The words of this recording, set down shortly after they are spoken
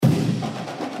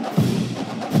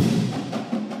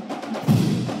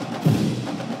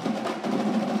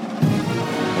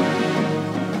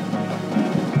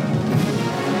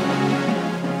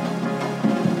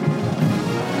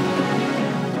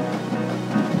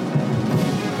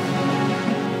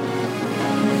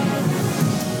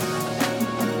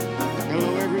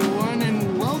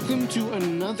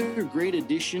great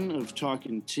edition of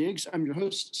Talking Tigs. I'm your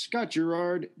host, Scott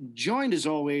Gerard, joined as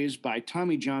always by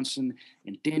Tommy Johnson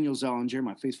and Daniel Zollinger,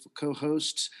 my faithful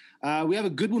co-hosts. We have a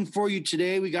good one for you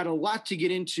today. We got a lot to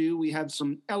get into. We have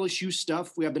some LSU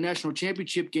stuff. We have the national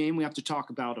championship game we have to talk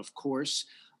about, of course.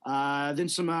 Then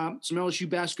some LSU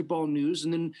basketball news.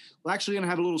 And then we're actually going to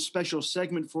have a little special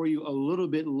segment for you a little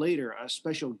bit later, a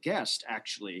special guest,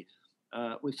 actually,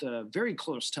 with very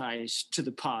close ties to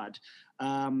the pod.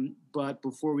 But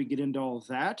before we get into all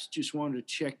that, just wanted to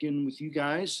check in with you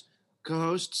guys,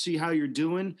 co-host, see how you're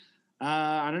doing.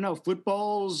 I don't know,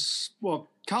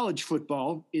 college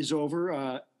football is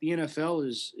over. The NFL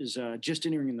is just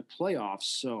entering in the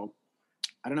playoffs. So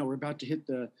I don't know, we're about to hit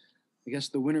the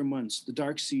winter months, the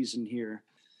dark season here.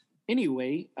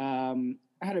 Anyway, I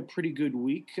had a pretty good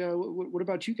week. What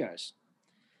about you guys?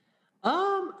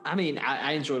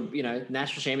 I enjoyed,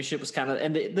 national championship was kind of,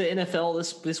 and the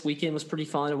NFL this weekend was pretty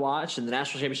fun to watch, and the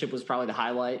national championship was probably the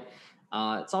highlight.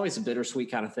 It's always a bittersweet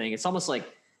kind of thing. It's almost like,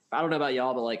 I don't know about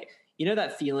y'all, but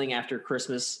that feeling after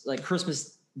Christmas, like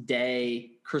Christmas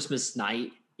Day, Christmas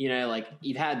night,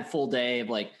 you've had a full day of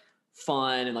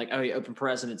fun and you open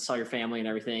presents, saw your family and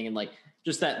everything. And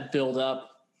just that build up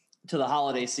to the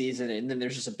holiday season. And then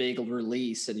there's just a big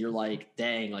release and you're like,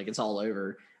 dang, it's all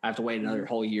over. I have to wait another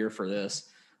whole year for this.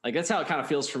 That's how it kind of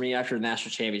feels for me after the national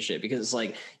championship, because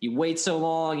it's you wait so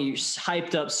long, you're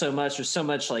hyped up so much. There's so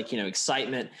much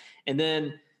excitement. And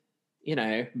then,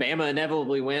 Bama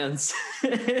inevitably wins.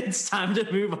 It's time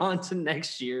to move on to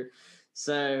next year.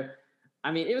 So,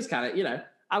 it was kind of,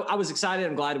 I was excited.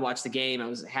 I'm glad to watch the game. I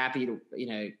was happy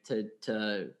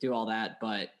to do all that,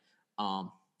 but I'm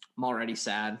already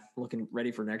sad, looking ready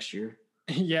for next year.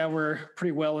 Yeah, we're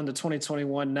pretty well into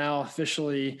 2021 now,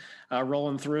 officially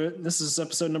rolling through it. This is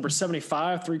episode number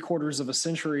 75, 3/4 of a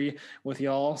century with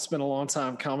y'all. It's been a long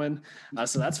time coming,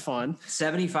 so that's fun.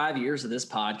 75 years of this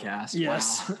podcast.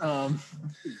 Yes. Wow.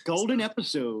 Golden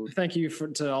episode. Thank you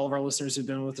to all of our listeners who've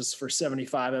been with us for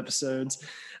 75 episodes.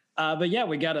 But yeah,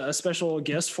 we got a special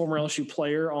guest, former LSU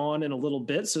player, on in a little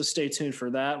bit, so stay tuned for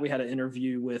that. We had an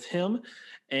interview with him.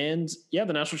 And yeah,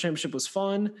 the national championship was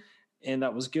fun, and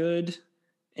that was good.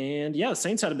 And yeah, the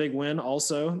Saints had a big win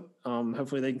also.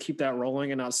 Hopefully they can keep that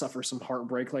rolling and not suffer some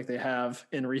heartbreak like they have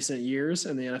in recent years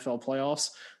in the NFL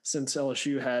playoffs, since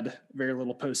LSU had very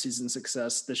little postseason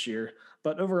success this year.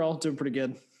 But overall, doing pretty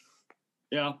good.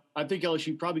 Yeah, I think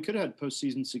LSU probably could have had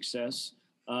postseason success,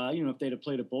 if they'd have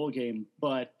played a bowl game.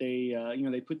 But they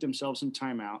put themselves in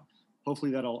timeout.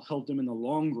 Hopefully that'll help them in the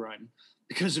long run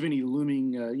because of any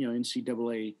looming,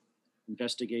 NCAA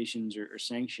investigations or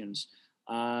sanctions.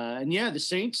 And yeah, the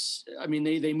Saints,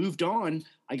 they moved on.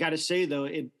 I got to say, though,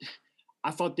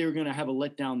 I thought they were going to have a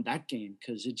letdown that game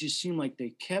because it just seemed like they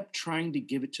kept trying to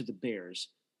give it to the Bears,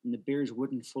 and the Bears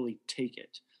wouldn't fully take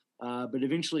it. But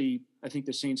eventually, I think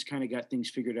the Saints kind of got things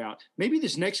figured out. Maybe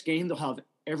this next game, they'll have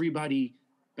everybody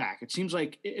back. It seems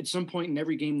like at some point in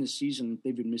every game this season,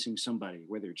 they've been missing somebody,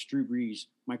 whether it's Drew Brees,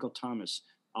 Michael Thomas,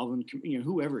 Alvin,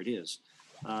 whoever it is.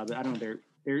 But I don't know.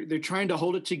 They're trying to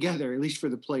hold it together, at least for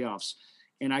the playoffs.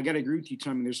 And I got to agree with you,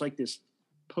 Tommy. There's this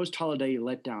post-holiday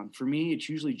letdown. For me, it's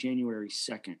usually January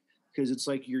 2nd because it's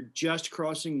you're just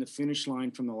crossing the finish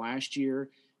line from the last year,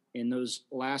 and those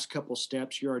last couple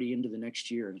steps, you're already into the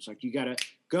next year. And it's you got to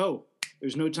go.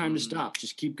 There's no time to stop.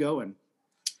 Just keep going.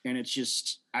 And it's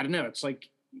just, I don't know. It's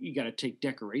you got to take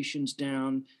decorations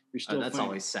down. You're still that's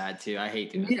always sad, too. I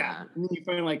hate doing that. And then you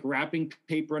find wrapping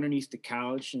paper underneath the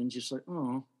couch and just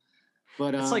oh.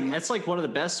 But it's one of the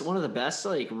best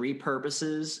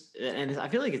repurposes, and I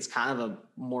feel like it's kind of a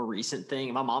more recent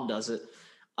thing. My mom does it.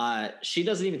 She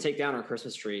doesn't even take down her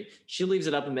Christmas tree. She leaves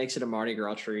it up and makes it a Mardi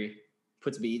Gras tree,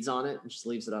 puts beads on it, and just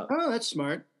leaves it up. Oh, that's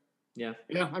smart. Yeah.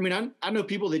 Yeah. I know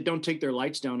people that don't take their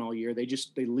lights down all year. They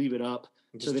leave it up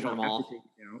so they don't have to take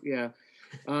it down. Yeah.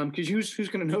 Because who's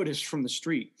going to notice from the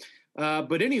street?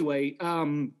 But anyway,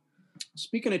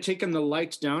 speaking of taking the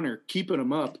lights down or keeping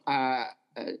them up,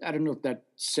 I don't know if that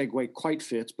segue quite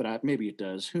fits, but maybe it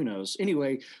does. Who knows?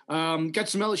 Anyway, got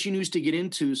some LSU news to get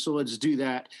into, so let's do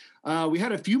that. We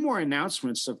had a few more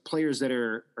announcements of players that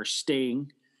are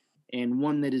staying and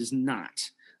one that is not.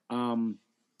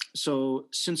 So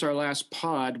since our last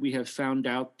pod, we have found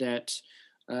out that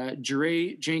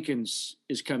Jeray Jenkins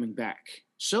is coming back.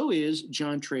 So is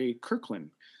Jontre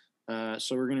Kirkland.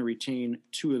 So we're going to retain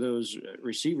two of those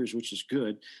receivers, which is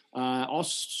good.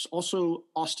 Also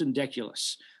Austin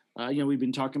Deculus. We've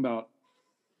been talking about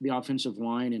the offensive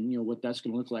line and, what that's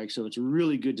going to look like. So it's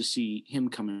really good to see him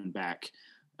coming back.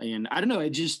 And I don't know,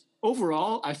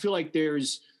 overall, I feel like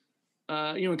there's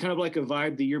kind of like a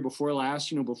vibe the year before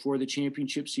last, before the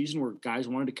championship season where guys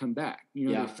wanted to come back.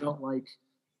 They felt like,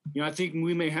 I think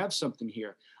we may have something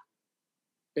here.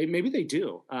 Maybe they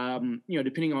do,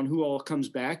 depending on who all comes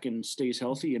back and stays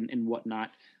healthy and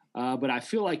whatnot. But I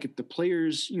feel like if the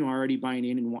players, are already buying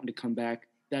in and wanting to come back,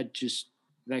 that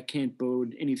can't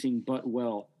bode anything but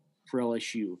well for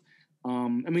LSU.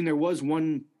 There was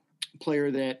one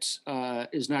player that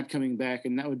is not coming back,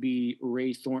 and that would be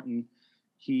Ray Thornton.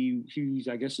 He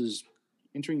I guess is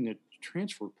entering the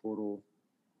transfer portal,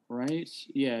 right?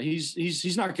 Yeah,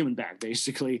 he's not coming back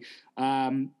basically.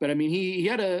 But he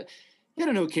had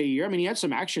an okay year. He had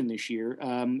some action this year.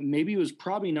 Maybe it was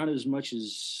probably not as much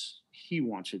as he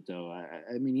wants it though.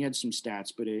 He had some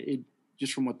stats, but it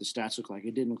just from what the stats look like,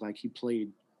 it didn't look like he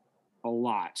played a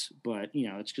lot. But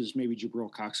it's because maybe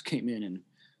Jabril Cox came in and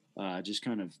just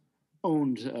kind of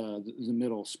owned the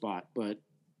middle spot. But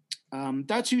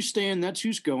that's who's staying, that's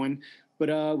who's going.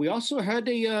 But we also had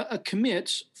a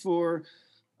commit for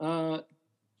I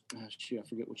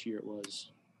forget which year it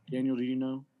was. Daniel, do you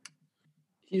know?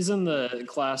 He's in the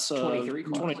class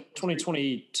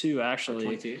 2022, actually.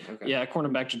 22? Okay. Yeah,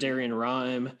 cornerback Jadarian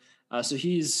Rhyme.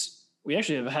 We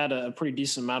actually have had a pretty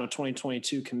decent amount of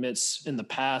 2022 commits in the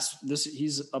past.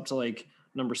 He's up to like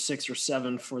number 6 or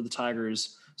 7 for the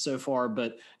Tigers so far.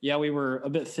 But yeah, we were a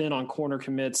bit thin on corner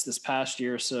commits this past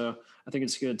year, so I think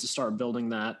it's good to start building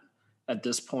that at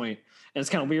this point. And it's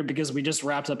kind of weird because we just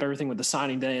wrapped up everything with the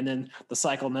signing day, and then the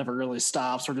cycle never really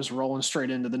stops. We're just rolling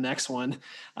straight into the next one.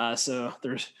 So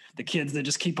there's the kids that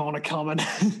just keep on it coming.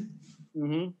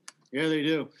 Mm-hmm. Yeah, they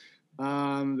do.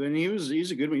 And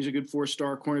he's a good one. He's a good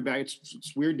 4-star cornerback.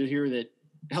 It's weird to hear that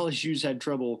LSU's had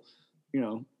trouble,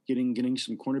 getting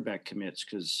some cornerback commits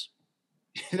because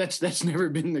that's never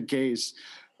been the case.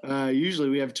 Usually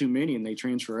we have too many and they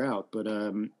transfer out. But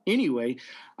anyway,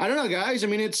 I don't know, guys.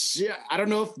 I don't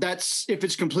know if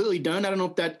it's completely done. I don't know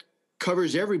if that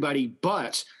covers everybody.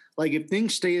 But like if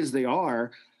things stay as they are,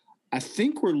 I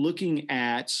think we're looking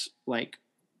at like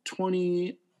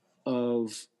 20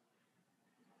 of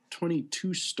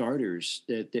 22 starters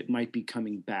that might be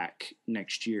coming back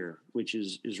next year, which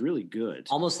is really good.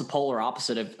 Almost the polar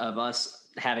opposite of us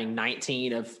having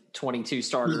 19 of 22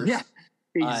 starters. Yeah.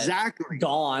 Exactly.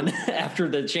 Gone after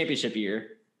the championship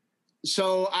year.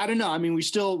 So I don't know. We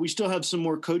still have some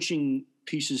more coaching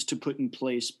pieces to put in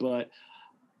place, but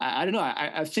I don't know.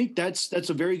 I think that's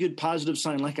a very good positive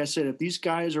sign. Like I said, if these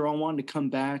guys are all wanting to come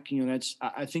back,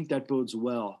 I think that bodes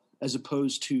well, as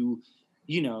opposed to,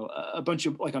 a bunch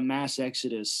of like a mass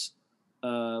exodus,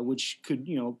 which could,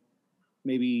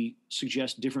 maybe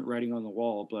suggest different writing on the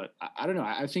wall. But I don't know.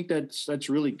 I think that's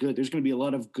really good. There's going to be a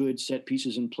lot of good set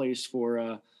pieces in place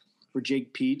for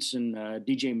Jake Peetz and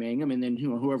DJ Mangum, and then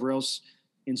whoever else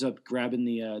ends up grabbing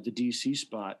the DC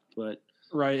spot. But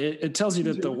right, it tells you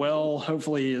that the well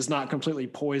hopefully is not completely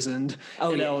poisoned.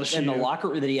 LSU. And the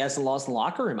locker that he hasn't lost in the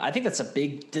locker room. I think that's I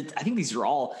think these are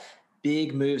all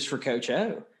big moves for Coach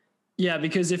O. Yeah,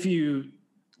 because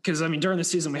during the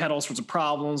season we had all sorts of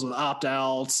problems with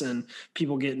opt-outs and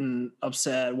people getting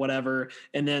upset, whatever.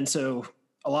 And then so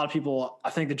a lot of people, I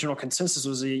think the general consensus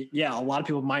was, a lot of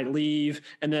people might leave.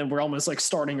 And then we're almost like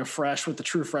starting afresh with the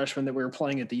true freshmen that we were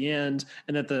playing at the end,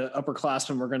 and that the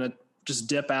upperclassmen were going to just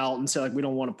dip out and say like, we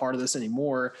don't want a part of this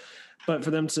anymore. But for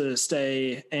them to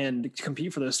stay and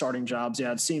compete for those starting jobs,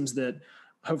 it seems that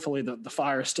hopefully the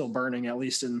fire is still burning, at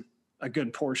least in a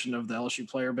good portion of the LSU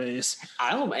player base.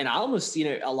 I almost,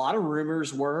 a lot of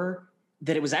rumors were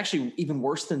that it was actually even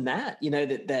worse than that,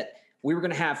 that we were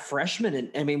going to have freshmen.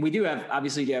 And we do have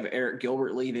Eric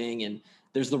Gilbert leaving, and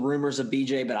there's the rumors of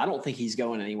BJ, but I don't think he's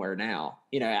going anywhere now.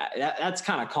 That's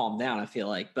kind of calmed down, I feel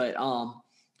like. But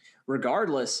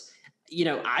regardless,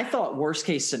 I thought worst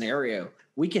case scenario,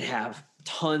 we could have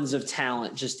tons of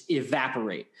talent just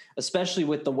evaporate, especially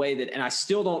with the way that, and I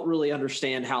still don't really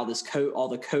understand how all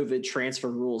the COVID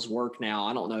transfer rules work now.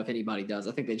 I don't know if anybody does.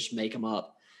 I think they just make them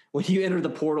up. When you enter the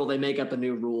portal, they make up a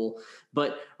new rule.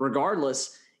 But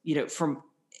regardless,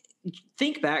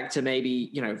 think back to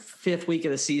maybe, 5th week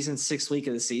of the season, 6th week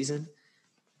of the season.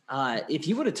 If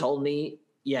you would have told me,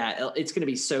 it's going to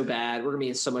be so bad, we're going to be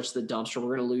in so much of the dumpster,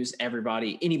 we're going to lose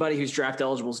everybody. Anybody who's draft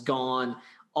eligible is gone.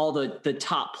 All the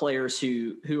top players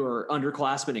who are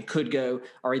underclassmen and could go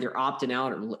are either opting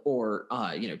out or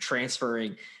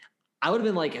transferring. I would have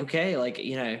been like, okay,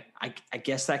 I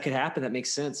guess that could happen. That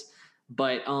makes sense.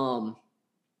 But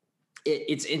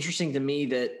it's interesting to me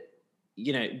that,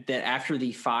 that after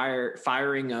the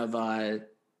firing of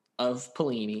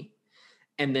Pelini,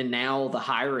 and then now the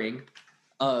hiring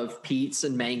of Peetz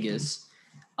and Mangus,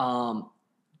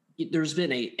 there's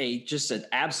been just an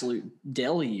absolute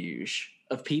deluge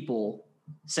of people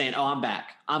saying, "Oh, I'm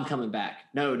back. I'm coming back."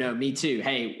 No, me too.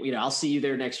 Hey, I'll see you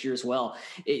there next year as well.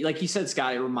 Like you said,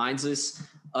 Scott, it reminds us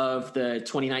of the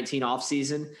 2019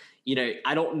 offseason.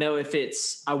 I don't know if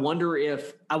I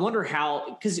wonder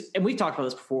how, and we've talked about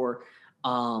this before.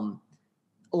 A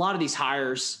lot of these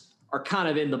hires are kind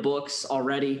of in the books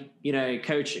already.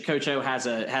 Coach O has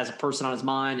a person on his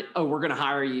mind. Oh, we're going to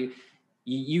hire you.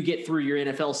 You get through your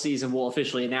NFL season, we'll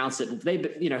officially announce it.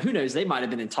 Who knows? They might have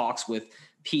been in talks with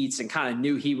Pete's and kind of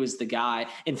knew he was the guy.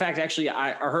 In fact, actually,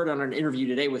 I heard on an interview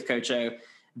today with Coach O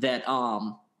that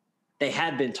they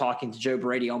had been talking to Joe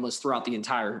Brady almost throughout the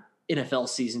entire NFL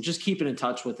season, just keeping in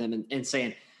touch with him and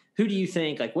saying, who do you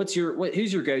think, like,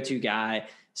 who's your go-to guy,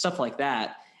 stuff like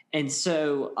that. And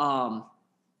so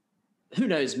who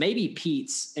knows, maybe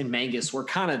Pete's and Mangus were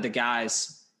kind of the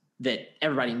guys that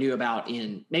everybody knew about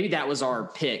maybe that was our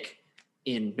pick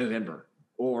in November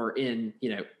or in,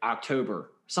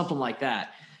 October, something like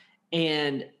that.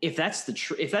 And if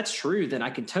that's true, then I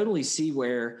can totally see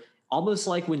where, almost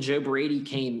like when Joe Brady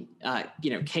came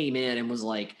in and was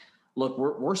like, look,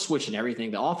 we're switching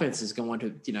everything. The offense is going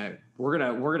to, we're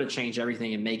going to change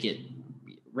everything and make it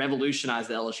revolutionize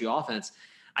the LSU offense.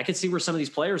 I could see where some of these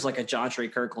players like a John Trey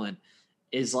Kirkland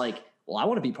is like, well, I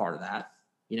want to be part of that.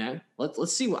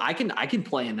 Let's see what I can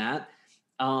play in that.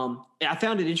 I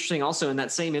found it interesting also in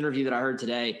that same interview that I heard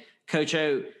today, Coach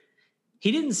O,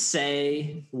 he didn't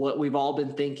say what we've all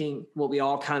been thinking, what we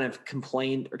all kind of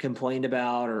complained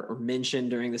about or mentioned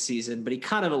during the season, but he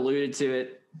kind of alluded to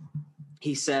it.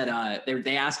 He said,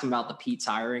 they asked him about the Pete's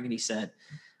hiring, and he said,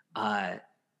 well,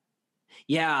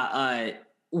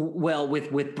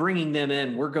 with bringing them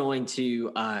in, we're going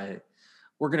to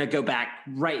go back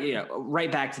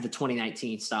right back to the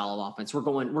 2019 style of offense.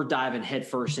 We're diving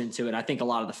headfirst into it. I think a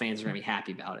lot of the fans are going to be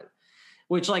happy about it,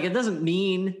 which, like, it doesn't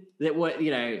mean that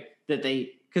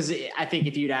because I think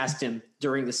if you'd asked him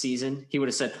during the season, he would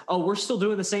have said, oh, we're still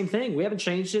doing the same thing. We haven't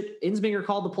changed it. Insminger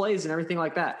called the plays and everything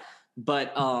like that.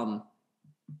 But,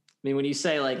 when you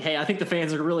say, like, hey, I think the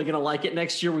fans are really going to like it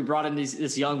next year, we brought in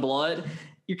this young blood,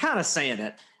 you're kind of saying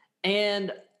it.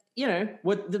 And,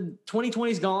 what the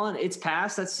 2020's gone, it's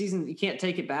past that season. You can't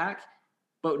take it back.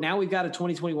 But now we've got a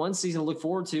 2021 season to look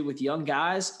forward to with young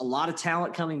guys, a lot of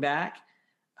talent coming back,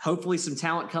 hopefully some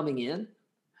talent coming in.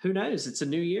 Who knows? It's a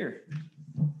new year.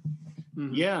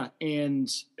 Mm-hmm. Yeah. And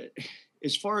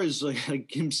as far as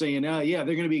like him saying, they're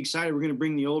going to be excited, we're going to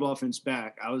bring the old offense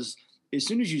back. As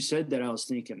soon as you said that, I was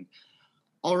thinking,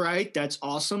 all right, that's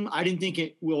awesome. I didn't think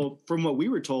from what we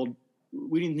were told,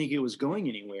 we didn't think it was going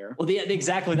anywhere. Well,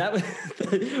 exactly. That was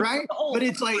right. But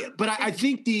it's like, I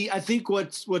think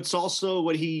what's also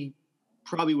what he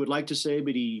probably would like to say,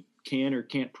 but he can or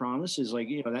can't promise is like,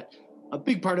 that a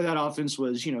big part of that offense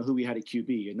was, who we had at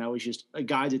QB. And that was just a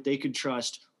guy that they could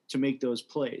trust to make those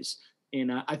plays.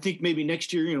 And I think maybe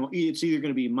next year, it's either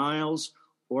going to be Miles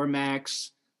or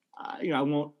Max. I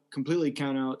won't completely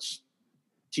count out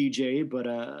TJ,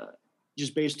 but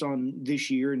just based on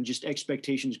this year and just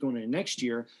expectations going into next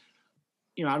year,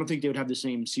 I don't think they would have the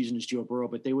same season as Joe Burrow,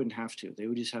 but they wouldn't have to. They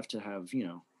would just have to have,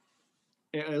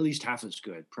 at least half as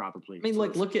good, probably. I mean,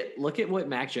 look at what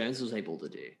Mac Jones was able to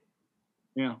do.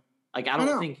 Yeah. Like, I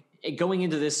don't think going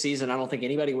into this season, I don't think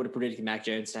anybody would have predicted Mac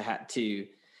Jones to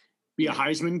be a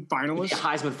Heisman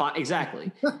finalist.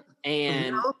 Exactly.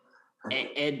 And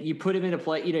you put him in a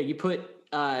play, you put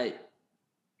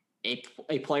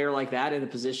a player like that in a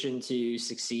position to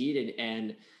succeed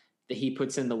and that he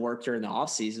puts in the work during the off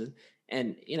season,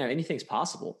 and anything's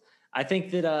possible. I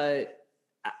think that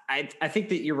I think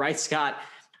that you're right, Scott.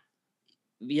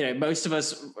 Most of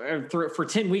us for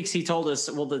 10 weeks, he told us,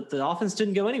 well, the offense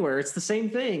didn't go anywhere. It's the same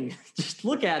thing. Just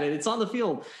look at it. It's on the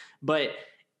field. But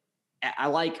I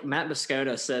like Matt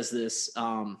Moscota says this,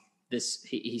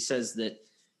 he says that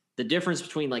the difference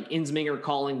between like Insminger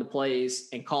calling the plays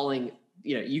and calling,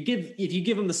 if you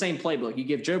give him the same playbook, you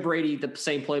give Joe Brady the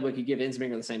same playbook, you give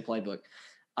Insminger the same playbook.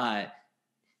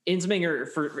 Insminger,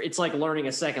 it's like learning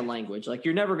a second language. Like,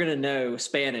 you're never going to know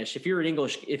Spanish if you're an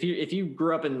English. If you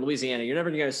grew up in Louisiana, you're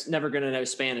never going to know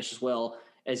Spanish as well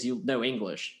as you know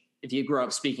English. If you grew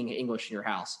up speaking English in your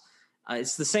house,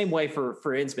 it's the same way for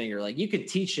Insminger. Like, you could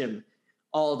teach him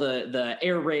all the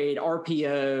air raid,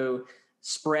 RPO,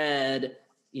 spread,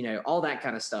 all that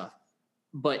kind of stuff.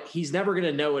 But he's never going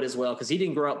to know it as well because he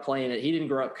didn't grow up playing it. He didn't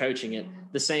grow up coaching it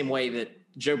the same way that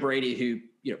Joe Brady, who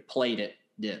played it,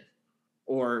 did.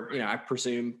 Or, I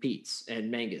presume Pete's and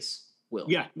Mangus will.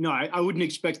 Yeah, no, I wouldn't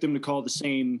expect them to call the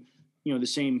same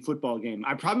football game.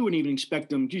 I probably wouldn't even expect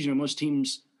them because, most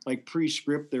teams like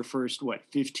pre-script their first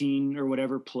 15 or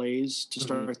whatever plays to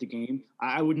start the game.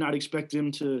 I would not expect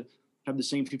them to have the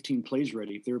same 15 plays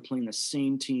ready if they were playing the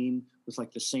same team with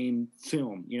like the same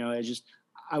film.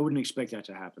 I wouldn't expect that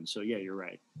to happen. So yeah, you're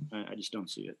right. I just don't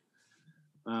see it.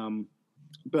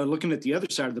 But looking at the other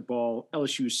side of the ball,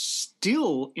 LSU is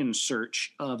still in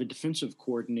search of a defensive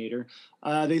coordinator.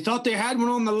 They thought they had one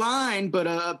on the line, but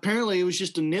apparently it was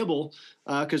just a nibble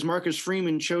because Marcus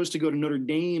Freeman chose to go to Notre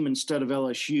Dame instead of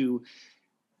LSU.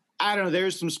 I don't know.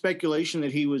 There's some speculation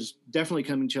that he was definitely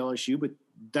coming to LSU, but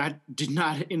that did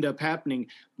not end up happening.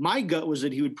 My gut was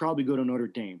that he would probably go to Notre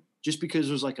Dame just because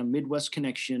it was like a Midwest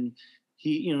connection.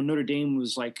 Notre Dame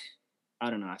was like, I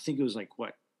don't know. I think it was like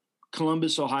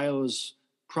Columbus, Ohio is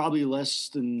probably less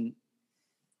than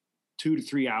 2 to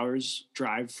 3 hours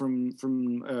drive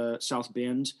from South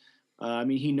Bend.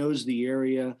 He knows the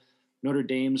area. Notre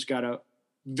Dame's got a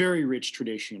very rich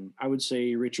tradition. I would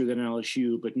say richer than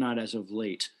LSU, but not as of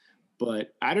late.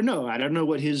 But I don't know. I don't know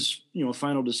what his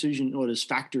final decision, what his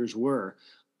factors were.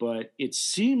 But it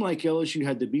seemed like LSU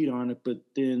had the beat on it, but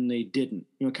then they didn't.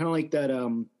 Kind of like that.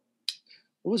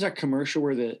 What was that commercial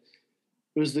where it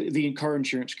was the car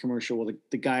insurance commercial where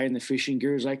the guy in the fishing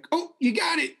gear is like, "Oh, you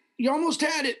got it. You almost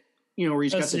had it." Where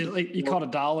he's got you caught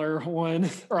 $1 one,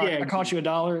 or I caught you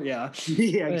 $1. Yeah.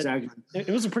 Yeah, exactly. It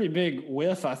was a pretty big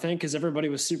whiff, I think, because everybody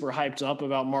was super hyped up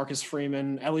about Marcus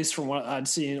Freeman, at least from what I'd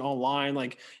seen online.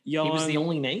 Like young, he was the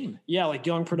only name. Yeah, like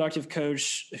young, productive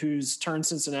coach who's turned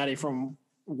Cincinnati from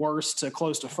worst to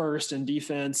close to first in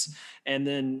defense, and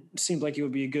then seemed like he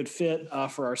would be a good fit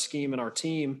for our scheme and our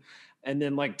team. And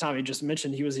then, like Tommy just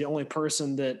mentioned, he was the only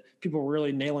person that people were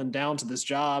really nailing down to this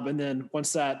job. And then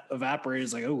once that evaporated,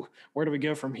 it's like, oh, where do we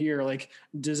go from here? Like,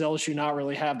 does LSU not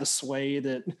really have the sway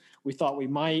that we thought we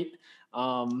might?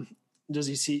 Does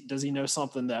he know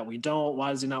something that we don't? Why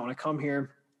does he not want to come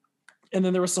here? And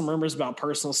then there were some rumors about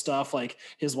personal stuff, like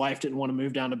his wife didn't want to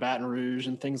move down to Baton Rouge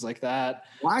and things like that.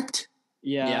 What?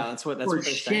 Yeah, that's what For they're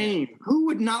shame. saying. Who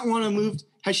would not want to move?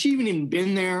 Has she even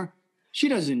been there? She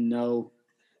doesn't know.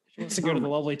 She wants to go to the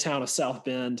lovely town of South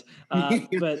Bend.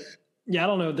 But yeah, I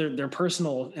don't know their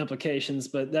personal implications,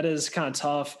 but that is kind of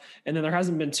tough. And then there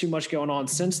hasn't been too much going on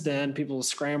since then. People are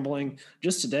scrambling.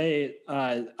 Just today,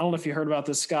 I don't know if you heard about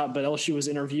this, Scott, but LSU was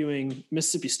interviewing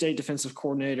Mississippi State defensive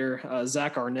coordinator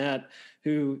Zach Arnett,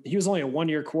 who he was only a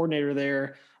 1-year coordinator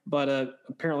there, but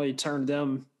apparently turned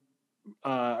them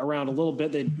around a little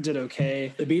bit. They did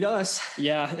okay. They beat us.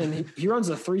 Yeah, and he runs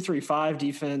a 3-3-5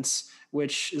 defense,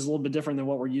 which is a little bit different than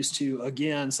what we're used to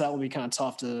again. So that will be kind of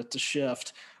tough to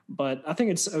shift, but I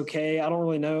think it's okay. I don't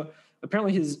really know.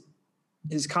 Apparently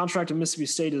his contract at Mississippi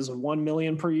State is $1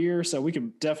 million per year. So we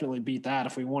could definitely beat that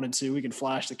if we wanted to. We could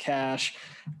flash the cash.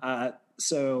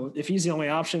 So if he's the only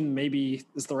option, maybe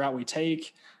it's the route we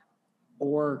take,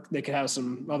 or they could have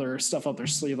some other stuff up their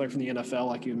sleeve, like from the NFL,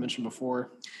 like you had mentioned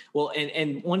before. Well,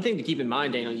 and one thing to keep in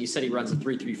mind, Daniel, you said he runs a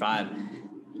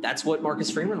 3-3-5. That's what Marcus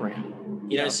Freeman ran.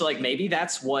 So like maybe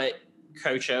that's what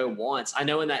Coach O wants. I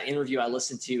know in that interview I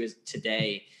listened to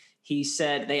today, he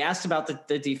said they asked about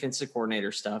the defensive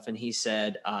coordinator stuff, and he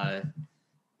said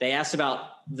they asked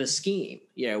about the scheme.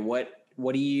 What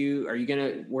are you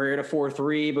gonna? We're at a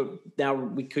 4-3, but now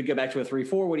we could go back to a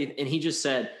 3-4. And he just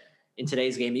said in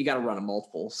today's game you got to run a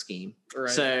multiple scheme. Right.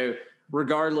 So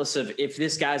regardless of if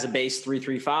this guy's a base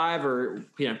 3-3-5 or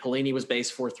Pelini was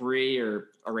base 4-3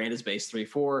 or Aranda's base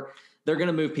 3-4. They're going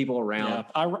to move people around.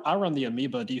 Yeah, I run the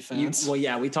amoeba defense.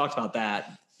 We talked about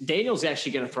that. Daniel's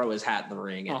actually going to throw his hat in the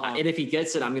ring. And if he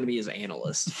gets it, I'm going to be his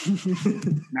analyst.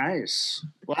 Nice.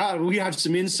 Wow, we have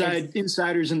some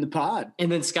insiders in the pod.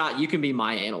 And then, Scott, you can be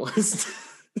my analyst.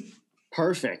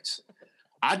 Perfect.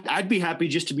 I'd be happy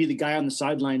just to be the guy on the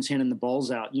sidelines handing the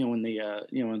balls out, when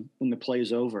the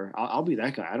play's over. I'll be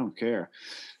that guy. I don't care.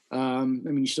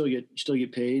 You still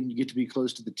get paid. You get to be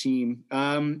close to the team.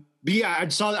 But yeah, I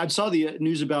saw the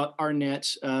news about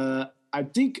Arnett. I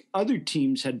think other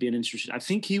teams had been interested. I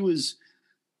think he was.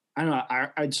 I don't know.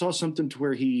 I saw something to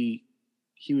where he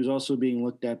was also being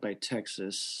looked at by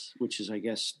Texas, which is, I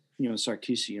guess,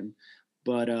 Sarkisian.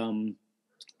 But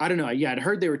I don't know. Yeah, I'd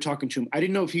heard they were talking to him. I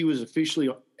didn't know if he was officially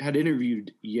had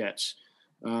interviewed yet.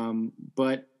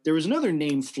 But there was another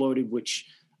name floated, which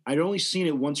I'd only seen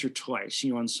it once or twice,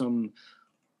 on some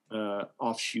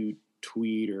offshoot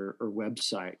tweet or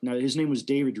website. Now, his name was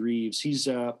David Reeves. He's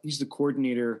the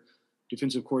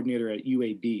defensive coordinator at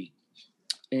UAB.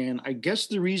 And I guess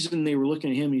the reason they were looking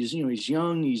at him, he's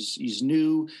young, he's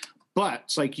new, but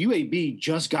it's like UAB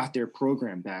just got their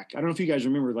program back. I don't know if you guys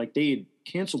remember, like they had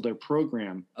canceled their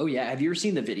program. Oh yeah. Have you ever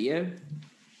seen the video?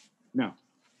 No.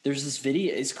 there's this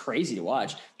video. It's crazy to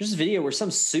watch. There's this video where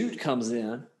some suit comes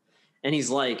in and he's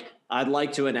like, I'd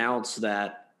like to announce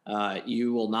that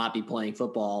you will not be playing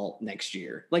football next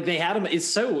year. Like they had him.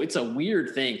 It's a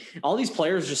weird thing. All these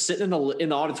players just sitting in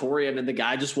the auditorium and the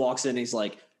guy just walks in and he's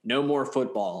like, no more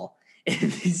football.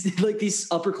 And these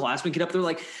upperclassmen get up there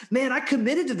like, man, I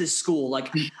committed to this school.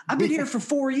 Like I've been here for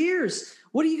 4 years.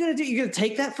 What are you going to do? You're going to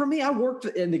take that from me? I worked.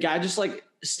 And the guy just like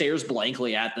stares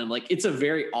blankly at them. Like it's a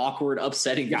very awkward,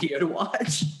 upsetting video to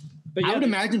watch. But I would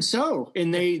imagine so.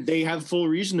 And they have full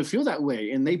reason to feel that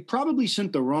way. And they probably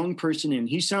sent the wrong person in.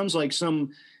 He sounds like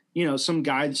some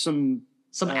guy, some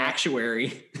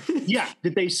actuary. Yeah,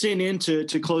 that they sent in to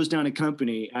close down a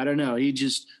company. I don't know. He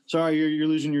just, sorry, you're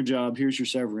losing your job. Here's your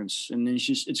severance. And then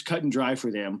it's cut and dry for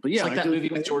them. But yeah. It's like that movie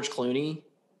with George Clooney,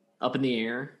 Up in the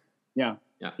Air. Yeah,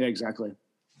 exactly.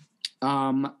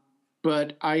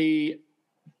 But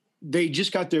they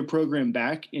just got their program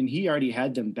back, and he already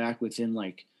had them back within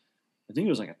like, I think it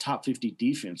was like a top 50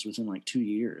 defense within like 2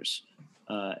 years.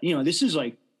 This is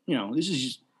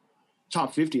just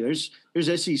top 50. There's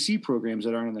SEC programs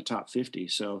that aren't in the top 50.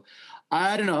 So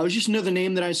I don't know. It was just another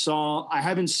name that I saw. I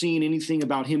haven't seen anything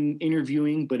about him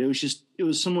interviewing, but it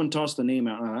was someone tossed the name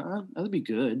out. That'd be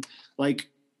good. Like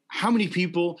how many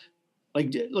people,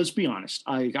 like, let's be honest.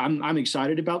 I'm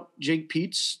excited about Jake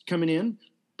Peetz coming in,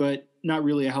 but not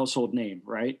really a household name,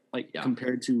 right? Like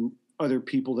compared to other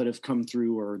people that have come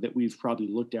through or that we've probably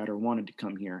looked at or wanted to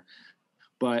come here.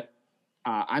 But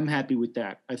I'm happy with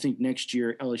that. I think next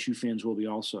year LSU fans will be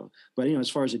also. But, as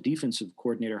far as a defensive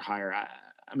coordinator hire,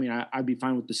 I'd be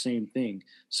fine with the same thing.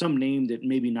 Some name that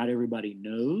maybe not everybody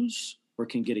knows or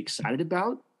can get excited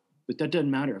about, but that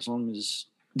doesn't matter as long as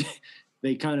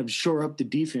they kind of shore up the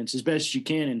defense as best you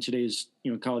can in today's,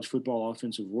 college football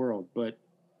offensive world. But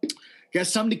got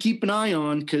something to keep an eye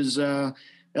on because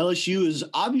LSU is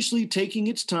obviously taking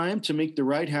its time to make the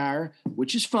right hire,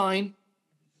 which is fine.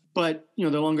 But, the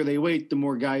longer they wait, the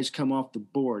more guys come off the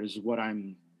board is what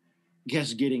I'm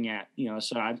getting at.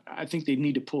 So I think they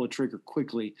need to pull a trigger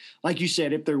quickly. Like you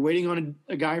said, if they're waiting on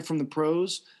a guy from the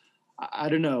pros, I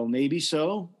don't know, maybe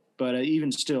so. But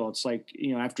even still, it's like,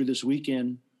 after this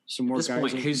weekend, some more guys.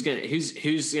 Point, who's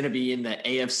gonna be in the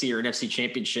AFC or NFC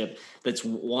championship that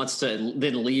wants to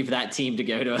then leave that team to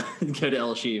go to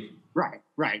LSU? Right.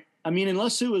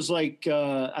 Unless it was like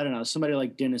I don't know, somebody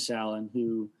like Dennis Allen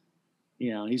who,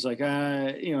 he's like,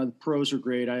 the pros are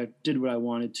great. I did what I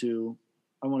wanted to.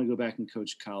 I want to go back and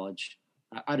coach college.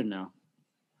 I don't know,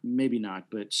 maybe not,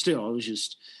 but still, it was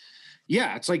just,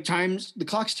 it's like the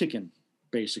clock's ticking.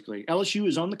 Basically, LSU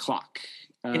is on the clock.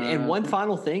 And one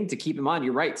final thing to keep in mind,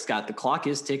 you're right, Scott, the clock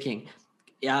is ticking.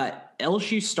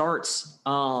 LSU starts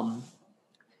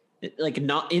like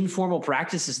not informal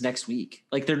practices next week.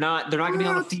 Like they're not going to be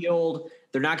on the field.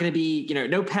 They're not going to be,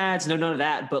 no pads, none of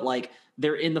that. But like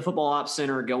they're in the football ops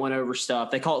center going over stuff.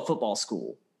 They call it football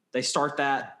school. They start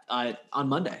that on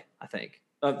Monday, I think.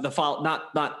 The fall,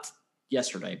 not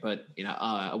yesterday, but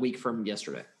a week from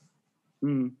yesterday.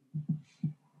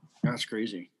 That's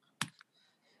crazy.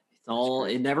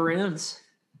 It never ends.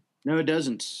 No, it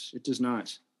doesn't. It does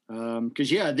not. Because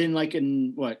then like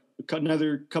in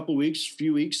another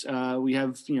few weeks, we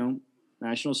have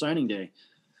National Signing Day.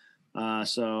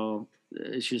 So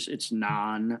it's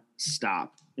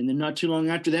non-stop. And then not too long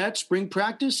after that, spring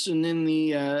practice, and then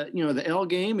the L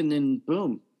game, and then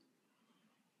boom.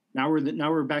 Now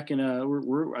we're back in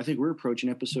I think we're approaching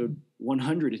episode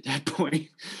 100 at that point.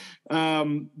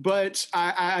 But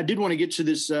I did want to get to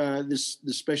this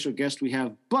special guest we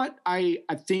have, but I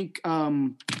think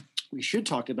we should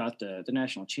talk about the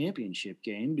national championship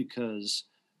game because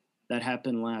that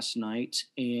happened last night.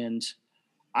 And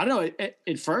I don't know,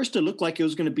 at first it looked like it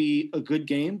was going to be a good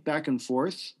game back and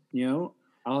forth.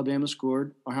 Alabama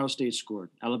scored, Ohio State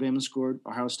scored, Alabama scored,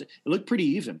 Ohio State. It looked pretty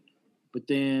even. But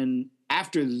then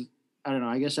after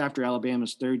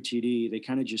Alabama's third TD, they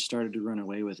kind of just started to run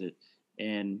away with it.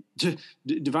 And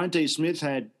Devontae Smith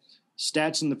had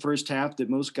stats in the first half that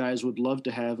most guys would love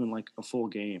to have in like a full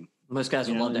game. Most guys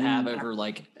would love to have over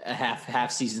like a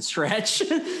half season stretch.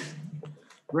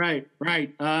 Right.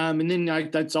 And then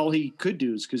that's all he could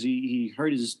do is because he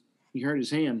hurt his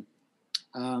hand,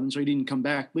 so he didn't come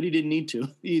back. But he didn't need to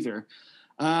either.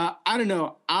 I don't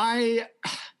know. I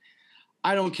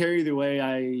don't care either way.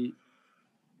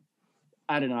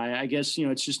 I don't know. I guess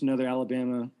it's just another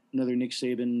Alabama, another Nick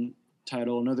Saban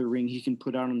title, another ring he can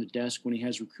put out on the desk when he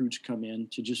has recruits come in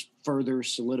to just further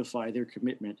solidify their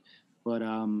commitment. But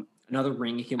another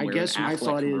ring he can wear. I guess my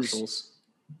thought is,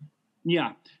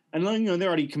 and they're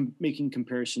already making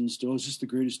comparisons to, is this the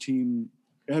greatest team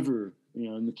ever?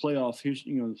 in the playoff,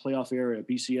 the playoff era,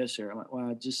 BCS era. I'm like, well,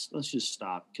 let's just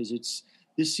stop, because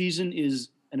this season is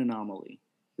an anomaly.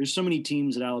 There's so many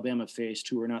teams that Alabama faced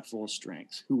who are not full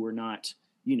strength, who were not,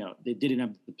 they didn't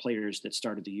have the players that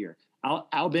started the year.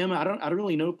 Alabama, I don't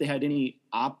really know if they had any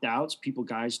opt-outs,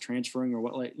 guys transferring or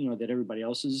what, that everybody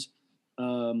else has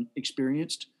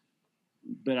experienced.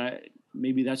 But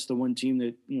maybe that's the one team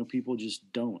that, people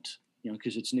just don't,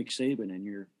 because it's Nick Saban and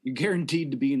you're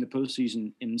guaranteed to be in the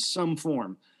postseason in some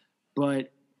form.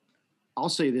 But I'll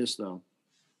say this, though.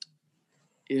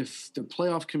 If the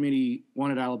playoff committee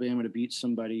wanted Alabama to beat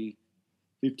somebody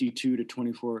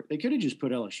 52-24, they could have just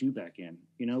put LSU back in.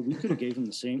 We could have gave them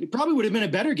the same. It probably would have been a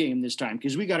better game this time,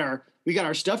 because we got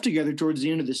our stuff together towards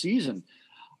the end of the season.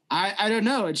 I don't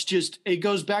know. It's just, it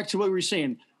goes back to what we were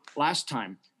saying last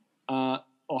time.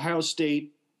 Ohio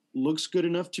State looks good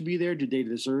enough to be there. Did they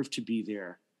deserve to be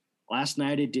there? Last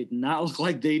night, it did not look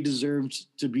like they deserved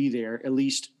to be there, at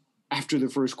least after the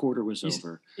first quarter was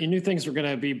over. You knew things were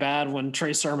going to be bad when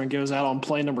Trey Sermon goes out on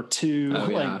play number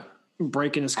 2,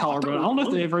 breaking his collarbone. I don't know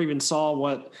if they ever even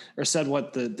saw said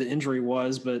what the injury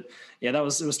was, but yeah, it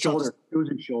was shoulder. It was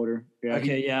a shoulder. Yeah.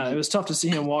 Okay. Yeah. It was tough to see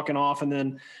him walking off. And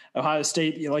then Ohio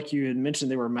State, like you had mentioned,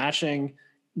 they were matching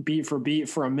beat for beat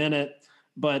for a minute,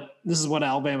 but this is what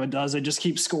Alabama does. They just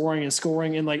keep scoring and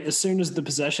scoring. And as soon as the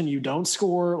possession you don't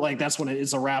score, that's when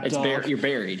it's a wrap up. You're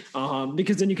buried.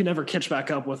 Because then you can never catch back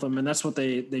up with them. And that's what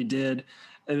they did.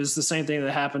 It was the same thing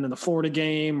that happened in the Florida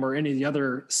game or any of the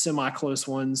other semi-close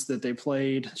ones that they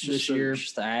played this year.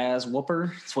 Just the ass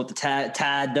whooper. It's what the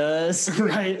Tide does.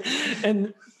 Right.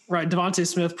 And Devontae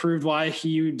Smith proved why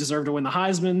he deserved to win the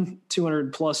Heisman,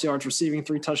 200-plus yards receiving,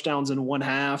 3 touchdowns in one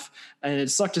half. And it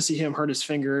sucked to see him hurt his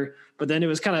finger. But then it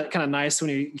was kind of nice when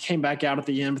he came back out at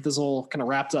the end with this little kind of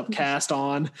wrapped up cast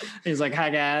on. He's like, "Hi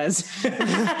guys,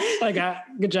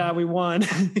 good job, we won."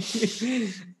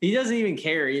 He doesn't even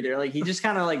care either. He just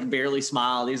kind of barely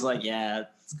smiled. He's like, "Yeah,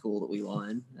 it's cool that we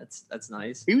won. That's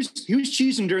nice." He was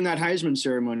cheesing during that Heisman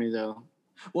ceremony, though.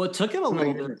 Well, it took him a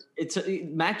little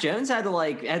bit. Mac Jones had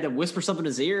to whisper something in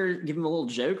his ear, give him a little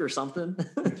joke or something.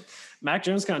 Mac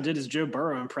Jones kind of did his Joe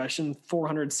Burrow impression,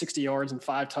 460 yards and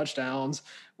 5 touchdowns,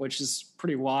 which is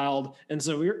pretty wild. And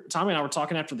so Tommy and I were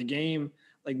talking after the game,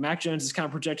 Mac Jones is kind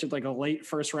of projected a late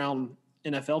first round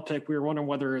NFL pick. We were wondering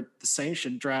whether the Saints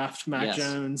should draft Mac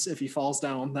Jones if he falls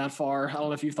down that far. I don't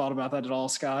know if you thought about that at all,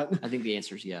 Scott. I think the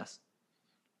answer is yes.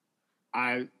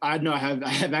 I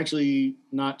have actually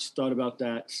not thought about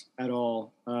that at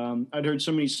all. I'd heard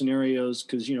so many scenarios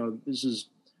because this is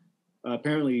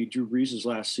apparently Drew Brees'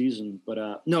 last season,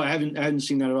 but no, I hadn't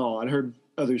seen that at all. I'd heard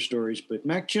other stories, but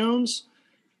Mac Jones,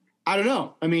 I don't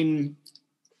know. I mean,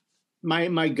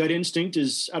 my gut instinct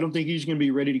is I don't think he's going to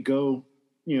be ready to go.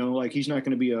 He's not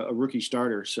going to be a rookie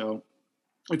starter. So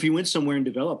if he went somewhere and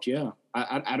developed,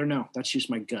 I don't know. That's just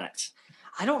my gut.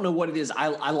 I don't know what it is.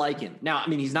 I like him. Now, I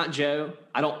mean, he's not Joe.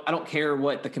 I don't care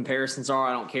what the comparisons are.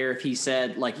 I don't care if he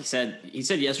said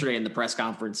yesterday in the press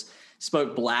conference,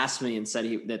 spoke blasphemy and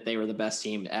said that they were the best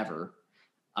team ever.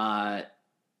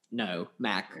 No,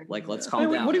 Mac, let's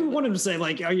calm down. What do you want him to say?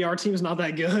 Our team's not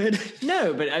that good?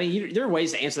 No, but I mean, there are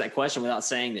ways to answer that question without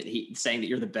saying that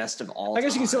you're the best of all. I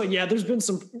guess you can say, there's been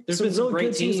some really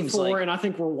great teams before, and I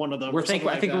think we're one of them. I think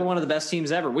we're one of the best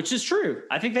teams ever, which is true.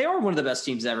 I think they are one of the best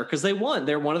teams ever because they won.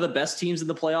 They're one of the best teams in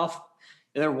the playoff.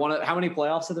 How many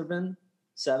playoffs have there been?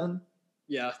 7.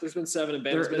 Yeah, there's been 7, and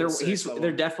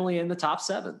they're definitely in the top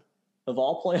 7 of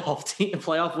all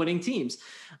playoff winning teams.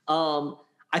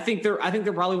 I think they're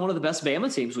probably one of the best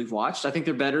Bama teams we've watched. I think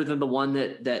they're better than the one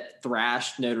that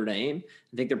thrashed Notre Dame.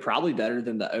 I think they're probably better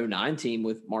than the 2009 team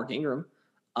with Mark Ingram.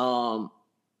 I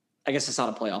guess it's not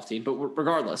a playoff team, but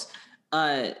regardless,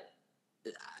 I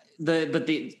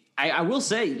will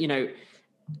say,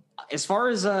 as far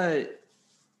as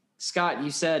Scott,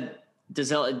 you said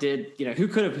who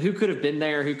could have been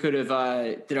there? Who could have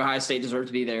did Ohio State deserve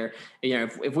to be there?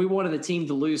 If we wanted the team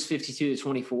to lose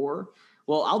 52-24.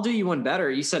 Well, I'll do you one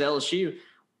better. You said LSU.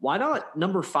 Why not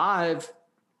number 5,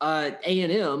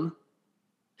 A&M,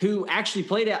 who actually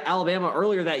played at Alabama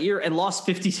earlier that year and lost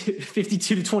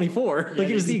 52-24?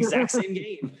 It was the exact same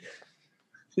game.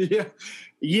 Yeah.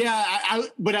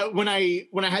 But when I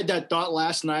had that thought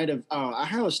last night of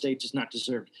Ohio State does not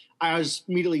deserve, I was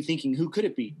immediately thinking, who could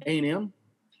it be? A&M?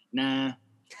 Nah.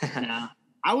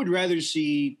 I would rather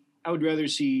see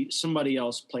somebody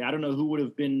else play. I don't know who would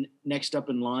have been next up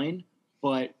in line.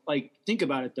 But, think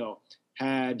about it, though.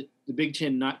 Had the Big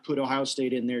Ten not put Ohio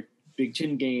State in their Big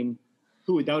Ten game,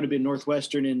 that would have been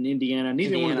Northwestern and Indiana.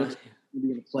 Neither one of those would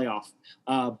be in the playoff.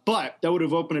 But that would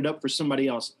have opened it up for somebody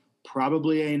else.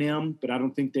 probably A&M, but I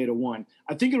don't think they'd have won.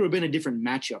 I think it would have been a different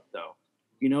matchup, though.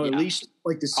 At least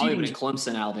like the probably seeding. been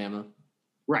Clemson, Alabama.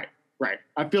 Right.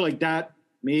 I feel like that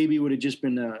maybe would have just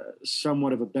been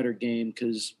somewhat of a better game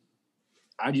because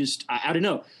I don't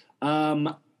know.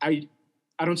 I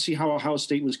don't see how Ohio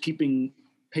State was keeping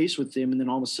pace with them, and then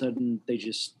all of a sudden they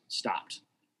just stopped.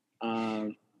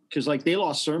 Because like they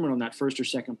lost Sermon on that first or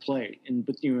second play,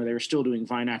 but they were still doing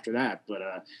fine after that. But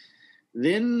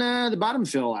then the bottom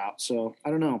fell out, so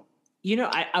I don't know.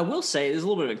 I will say there's a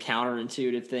little bit of a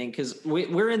counterintuitive thing because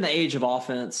we're in the age of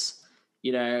offense.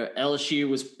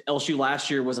 LSU last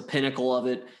year was a pinnacle of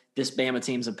it. This Bama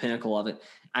team's a pinnacle of it.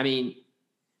 I mean,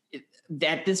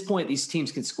 at this point, these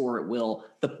teams can score at will.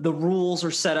 The rules are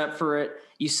set up for it.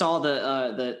 You saw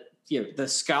the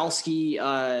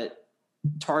Skalski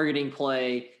targeting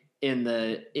play in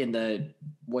the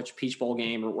Peach Bowl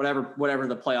game or whatever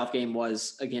the playoff game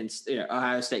was against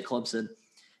Ohio State Clemson.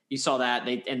 You saw that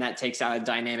and that takes out a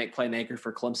dynamic playmaker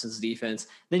for Clemson's defense.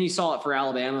 Then you saw it for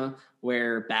Alabama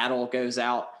where Battle goes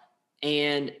out,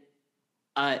 and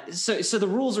so the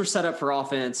rules are set up for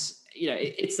offense.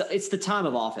 It's the time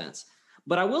of offense.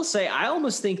 But I will say I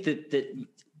almost think that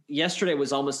yesterday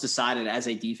was almost decided as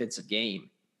a defensive game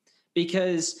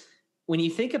because when you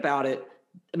think about it,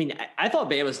 I mean, I thought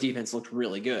Bama's defense looked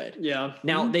really good. Yeah.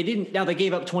 Now they didn't. Now they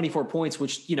gave up 24 points,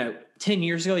 which 10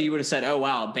 years ago you would have said, "Oh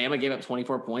wow, Bama gave up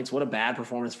 24 points. What a bad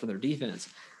performance for their defense."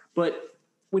 But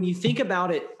when you think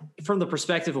about it from the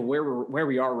perspective of where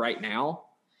we are right now,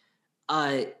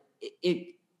 Bama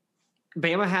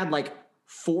had like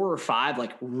 4 or 5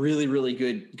 like really really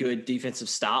good defensive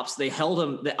stops. They held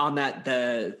them on that.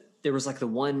 There was like the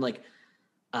one like.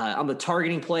 On the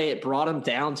targeting play, it brought them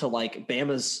down to like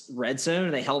Bama's red zone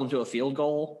and they held them to a field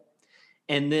goal.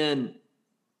 And then,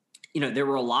 there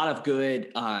were a lot of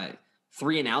good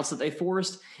 3 and outs that they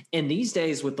forced. And these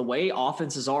days with the way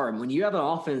offenses are, and when you have an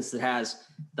offense that has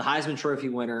the Heisman Trophy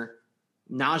winner,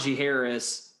 Najee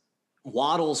Harris,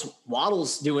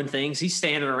 Waddle's doing things. He's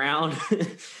standing around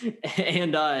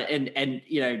and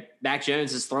Mac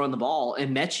Jones is throwing the ball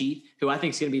and Mechie, who I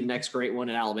think is going to be the next great one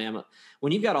in Alabama.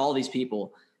 When you've got all these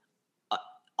people,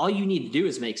 all you need to do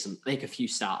is make a few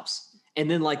stops. And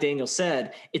then like Daniel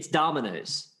said, it's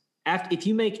dominoes.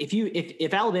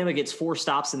 If Alabama gets 4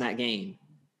 stops in that game,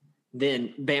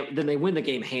 then they win the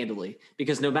game handily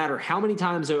because no matter how many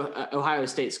times Ohio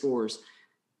State scores,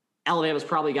 Alabama's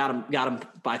probably got them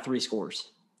by 3 scores.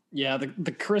 Yeah,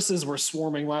 the Chris's were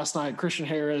swarming last night. Christian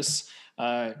Harris,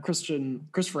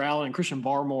 Christopher Allen, and Christian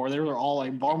Barmore. They were all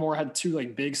like Barmore had 2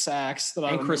 like big sacks that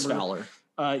I remember. Chris Fowler.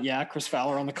 Chris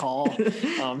Fowler on the call.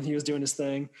 He was doing his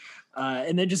thing.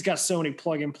 And they just got so many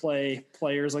plug and play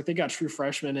players. Like they got true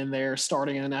freshmen in there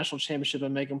starting in the national championship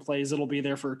and making plays. It'll be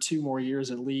there for 2 more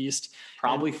years at least.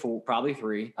 Probably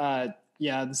 3.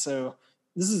 Yeah. And so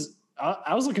this is,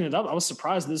 I was looking it up. I was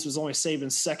surprised this was only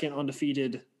Saban's second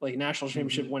undefeated like national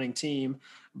championship winning team,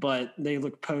 but they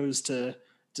look posed to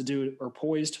do it, or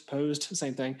posed,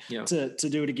 same thing, to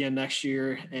do it again next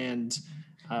year. And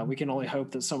we can only hope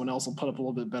that someone else will put up a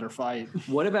little bit better fight.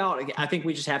 What about, I think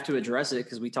we just have to address it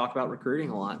because we talk about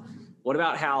recruiting a lot. What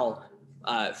about how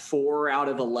 4 out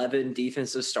of 11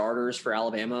 defensive starters for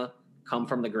Alabama come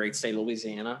from the great state of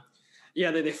Louisiana?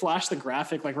 Yeah, they flashed the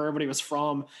graphic like where everybody was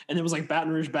from, and it was like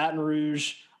Baton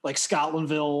Rouge, like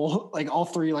Scotlandville, like all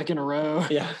 3 like in a row.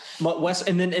 Yeah, but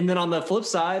and then on the flip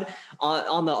side,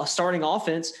 on the starting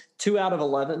offense, 2 out of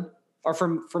 11 are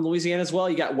from Louisiana as well.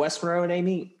 You got West Monroe and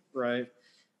Amy. Right.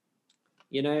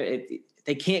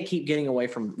 They can't keep getting away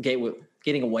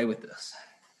with this.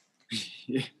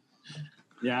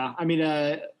 Yeah, I mean,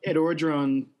 Ed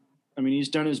Orgeron, I mean, he's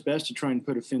done his best to try and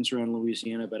put a fence around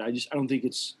Louisiana, but I don't think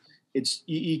it's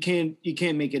you can't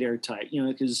make it airtight,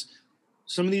 because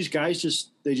some of these guys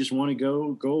just want to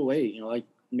go away, like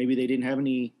maybe they didn't have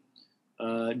any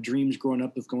dreams growing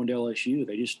up of going to LSU.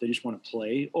 They just want to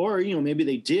play, or maybe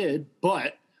they did,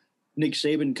 but Nick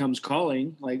Saban comes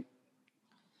calling. Like,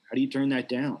 how do you turn that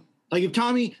down? Like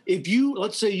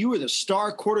let's say you were the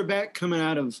star quarterback coming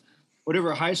out of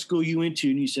whatever high school you went to,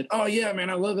 and you said, "Oh yeah, man,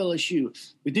 I love LSU,"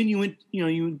 but then you went,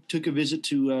 you took a visit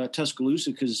to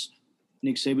Tuscaloosa because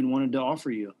Nick Saban wanted to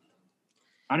offer you.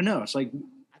 I don't know. It's like,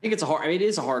 I think it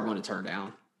is a hard one to turn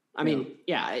down. I mean,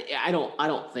 I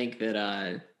don't think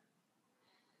that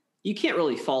you can't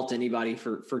really fault anybody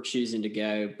for choosing to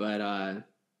go, but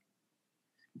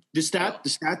the stat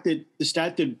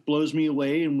that blows me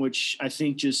away, and which I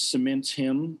think just cements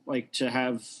him like to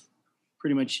have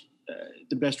pretty much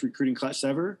the best recruiting class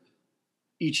ever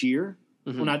each year.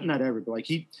 Mm-hmm. Well, not ever, but like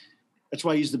that's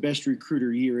why he's the best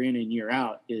recruiter year in and year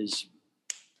out. Is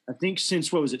I think since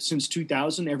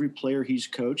 2000, every player he's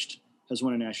coached has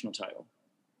won a national title.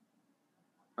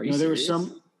 Are you there were serious?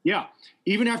 some, yeah.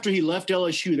 Even after he left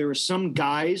LSU, there were some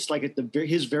guys like at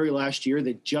his very last year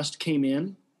that just came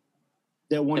in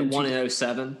that won in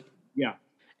 07. Yeah,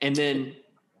 and then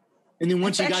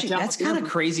once he got to that's kind of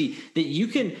crazy that you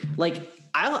can like.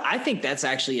 I think that's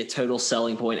actually a total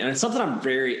selling point, and it's something I'm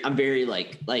very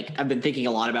like I've been thinking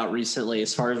a lot about recently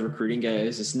as far as recruiting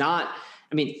goes. It's not,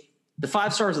 I mean, the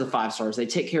 5 stars are the 5 stars. They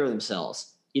take care of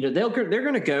themselves. You know, they're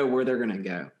going to go where they're going to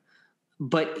go.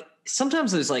 But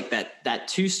sometimes there's like that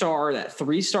 2-star, that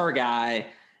 3-star guy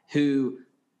who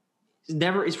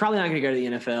he's probably not going to go to the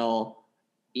NFL.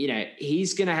 You know,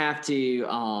 he's going to have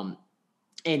to,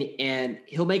 and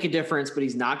he'll make a difference, but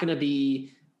he's not going to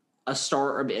be a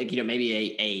star, or, you know,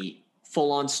 maybe a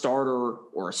full-on starter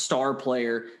or a star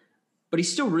player, but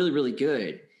he's still really, really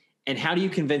good. And how do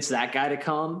you convince that guy to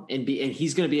come and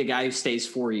he's going to be a guy who stays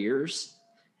 4 years.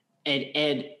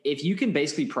 And if you can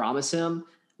basically promise him,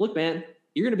 look, man,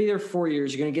 you're going to be there for 4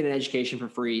 years. You're going to get an education for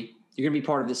free. You're going to be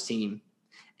part of this team.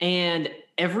 And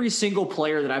every single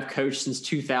player that I've coached since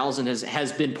 2000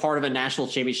 has been part of a national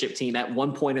championship team at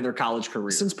one point in their college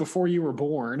career. Since before you were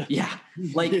born. Yeah.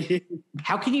 Like,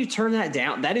 how can you turn that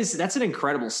down? That's an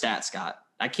incredible stat, Scott.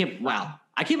 I can't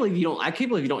believe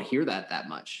you don't hear that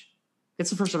much.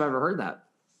 It's the first time I've ever heard that.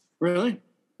 Really?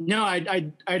 No,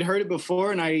 I'd heard it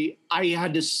before, and I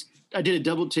did a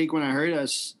double take when I heard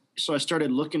it. So I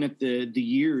started looking at the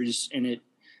years, and it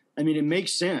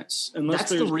makes sense. That's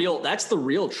the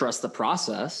real trust the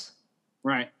process.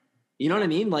 Right. You know what I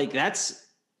mean? Like that's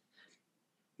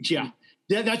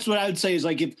what I would say is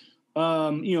like if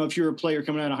if you're a player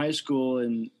coming out of high school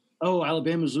and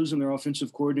Alabama's losing their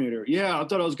offensive coordinator. Yeah, I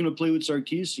thought I was going to play with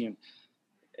Sarkisian.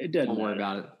 It doesn't. Don't worry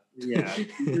about it. Yeah,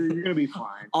 you're going to be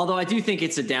fine. Although I do think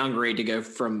it's a downgrade to go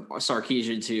from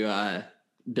Sarkisian to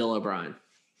Bill O'Brien.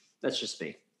 That's just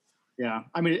me. Yeah,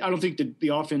 I mean, I don't think the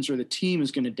offense or the team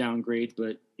is going to downgrade,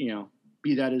 but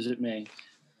be that as it may.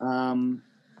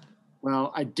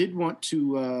 Well, I did want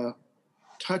to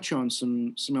touch on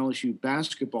some LSU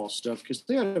basketball stuff because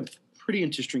they had a pretty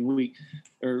interesting week,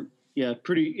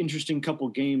 pretty interesting couple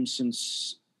games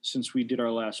since we did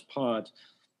our last pod.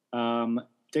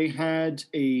 They had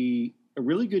a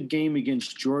really good game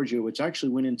against Georgia, which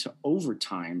actually went into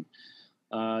overtime.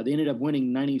 They ended up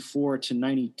winning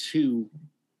 94-92.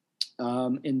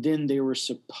 And then they were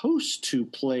supposed to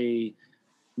play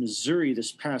Missouri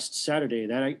this past Saturday.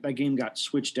 That game got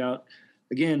switched out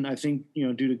again, I think,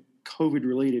 due to COVID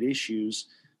related issues.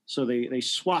 So they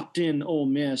swapped in Ole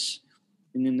Miss,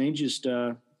 and then they just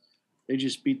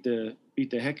beat the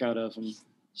heck out of them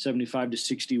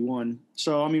 75-61.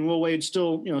 So, I mean, Will Wade's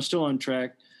still on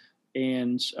track.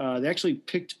 And they actually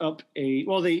picked up they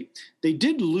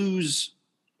did lose.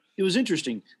 It was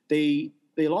interesting. They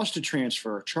lost a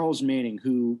transfer, Charles Manning,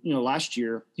 who, last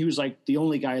year he was like the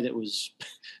only guy that was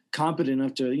competent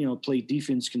enough to, play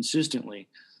defense consistently.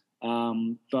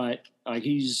 But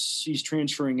he's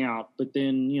transferring out, but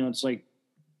then, it's like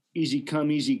easy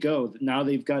come, easy go. Now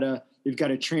they've got a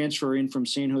transfer in from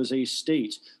San Jose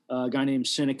State, a guy named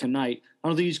Seneca Knight. I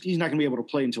don't think he's not going to be able to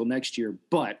play until next year,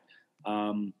 but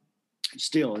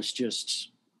still it's just,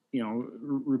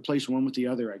 replace one with the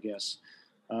other, I guess.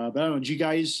 But I don't know, did you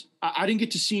guys – I didn't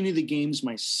get to see any of the games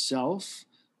myself.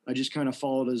 I just kind of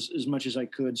followed as much as I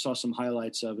could, saw some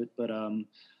highlights of it. But,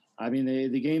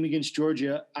 the game against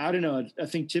Georgia, I don't know. I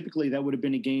think typically that would have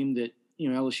been a game that,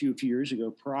 LSU a few years ago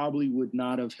probably would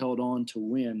not have held on to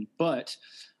win. But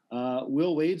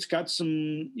Will Wade's got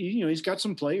some – he's got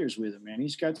some players with him, man.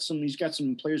 He's got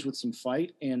some players with some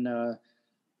fight. And, I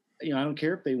don't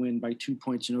care if they win by 2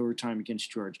 points in overtime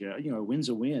against Georgia. A win's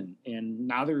a win. And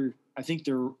now I think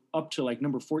they're up to like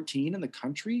number 14 in the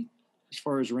country as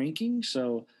far as ranking.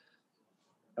 So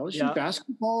LSU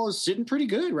basketball is sitting pretty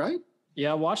good, right?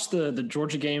 Yeah, I watched the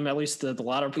Georgia game, at least the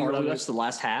latter part of it. That's the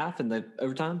last half and the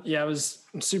overtime? Yeah, it was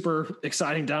super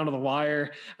exciting down to the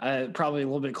wire. Probably a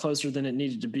little bit closer than it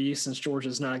needed to be since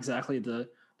Georgia's not exactly the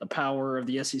power of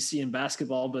the SEC in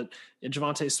basketball. But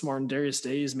Javonte Smart and Darius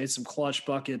Days made some clutch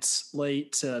buckets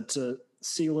late to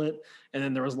seal it. And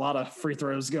then there was a lot of free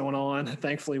throws going on.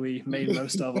 Thankfully, we made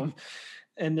most of them.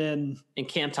 And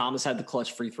Cam Thomas had the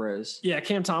clutch free throws. Yeah,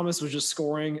 Cam Thomas was just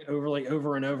scoring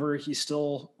over and over. He's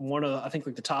still one of, I think,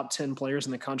 like the top 10 players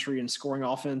in the country in scoring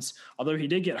offense. Although he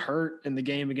did get hurt in the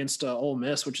game against Ole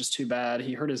Miss, which is too bad.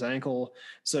 He hurt his ankle.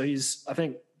 So he's, I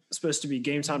think, supposed to be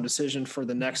game time decision for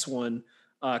the next one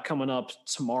coming up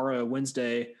tomorrow,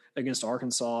 Wednesday, against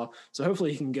Arkansas. So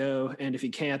hopefully he can go. And if he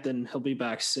can't, then he'll be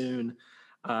back soon.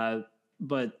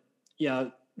 But yeah,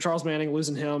 Charles Manning,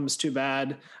 losing him is too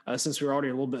bad since we were already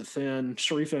a little bit thin.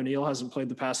 Sharif O'Neal hasn't played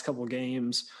the past couple of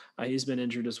games. He's been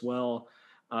injured as well.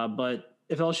 But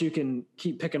if LSU can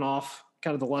keep picking off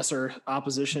kind of the lesser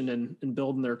opposition and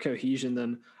building their cohesion,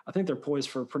 then I think they're poised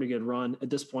for a pretty good run at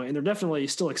this point. And they're definitely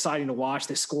still exciting to watch.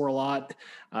 They score a lot,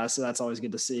 so that's always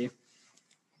good to see.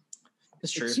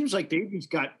 It's true. It seems like they've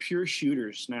just got pure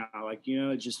shooters now, like,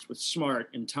 just with Smart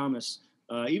and Thomas.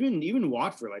 Even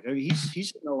Watford, like, I mean,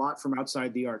 he's hitting a lot from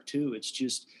outside the arc too. It's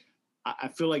just, I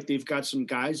feel like they've got some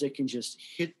guys that can just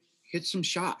hit some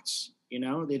shots. They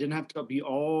didn't have to be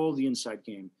all the inside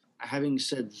game. Having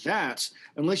said that,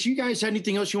 unless you guys had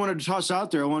anything else you wanted to toss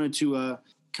out there, I wanted to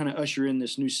kind of usher in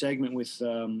this new segment with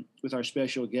our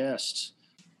special guests.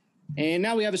 And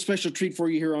now we have a special treat for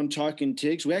you here on Talking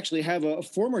Tigs. We actually have a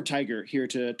former Tiger here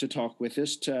to talk with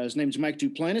us. His name is Mike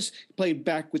Duplantis. He played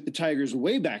back with the Tigers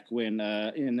way back when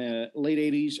in the late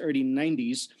 80s, early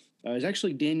 90s. He's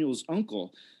actually Daniel's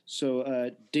uncle.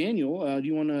 So, Daniel, do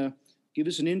you want to give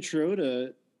us an intro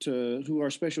to who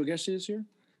our special guest is here?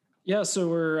 Yeah, so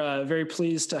we're very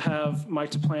pleased to have Mike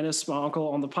Duplantis, my uncle,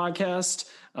 on the podcast.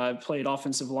 I played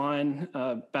offensive line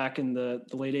back in the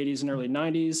late 80s and early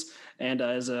 90s, and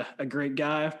is a great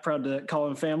guy. Proud to call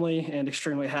him family, and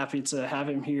extremely happy to have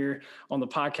him here on the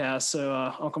podcast. So,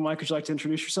 Uncle Mike, would you like to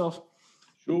introduce yourself?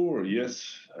 Sure,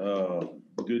 yes.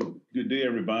 Good day,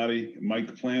 everybody. Mike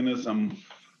Duplantis. I'm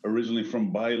originally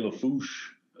from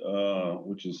Baie-Lafourche,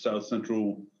 which is south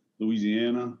central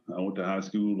Louisiana. I went to high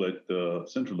school at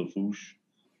Central Lafourche,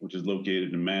 which is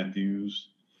located in Matthews.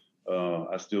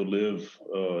 I still live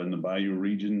in the Bayou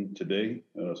region today,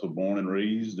 so born and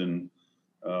raised, and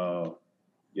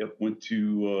went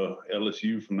to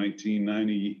LSU from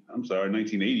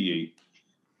 1988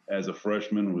 as a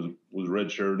freshman. Was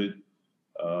redshirted.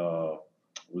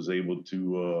 Was able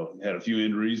to had a few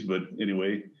injuries, but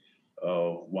anyway,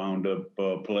 wound up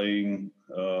playing.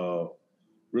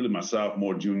 Really my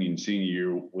sophomore, junior, and senior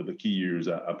year were the key years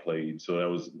I played. So that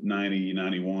was 90,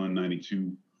 91,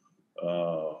 92,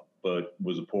 but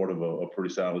was a part of a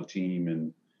pretty solid team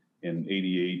in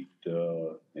 88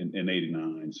 and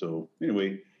 89. So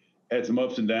anyway, had some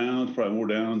ups and downs, probably more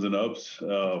downs than ups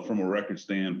from a record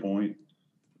standpoint,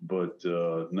 but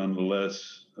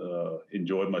nonetheless,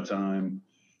 enjoyed my time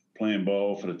playing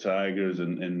ball for the Tigers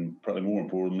and probably more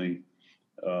importantly,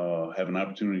 have an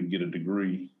opportunity to get a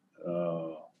degree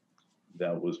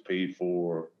that was paid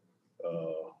for,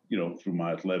 through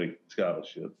my athletic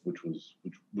scholarship, which was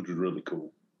really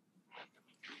cool.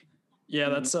 Yeah,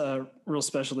 that's real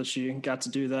special that you got to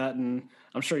do that, and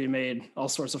I'm sure you made all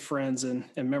sorts of friends and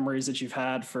memories that you've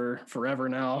had for forever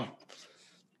now.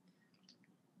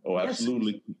 Oh,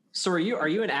 absolutely. Yes. So are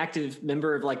you an active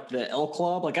member of like the L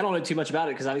Club? Like, I don't know too much about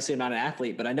it because obviously I'm not an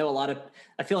athlete, but I know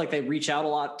I feel like they reach out a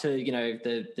lot to,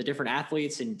 the different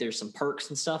athletes, and there's some perks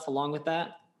and stuff along with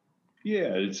that.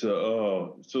 Yeah, it's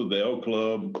so the L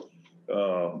Club,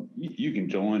 you can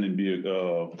join and be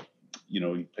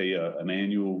you pay an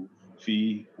annual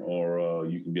fee, or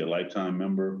you can be a lifetime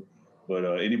member. But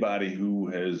anybody who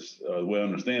has, the way I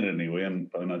understand it anyway, I'm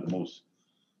probably not the most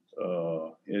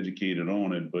educated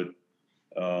on it, but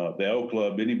the L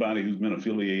Club, anybody who's been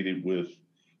affiliated with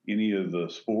any of the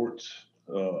sports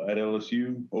at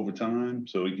LSU over time.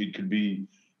 So it could be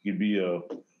a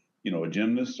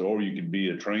gymnast, or you could be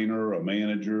a trainer, a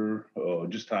manager,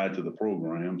 just tied to the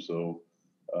program. So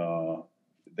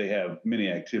they have many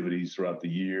activities throughout the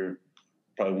year.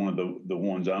 Probably one of the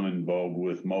ones I'm involved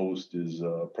with most is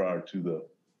prior to the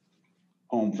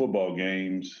home football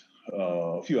games,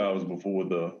 a few hours before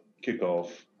the kickoff.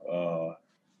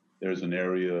 There's an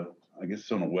area, I guess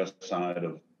it's on the west side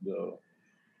of the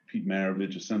Pete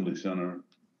Maravich Assembly Center.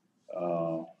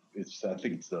 I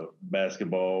think it's the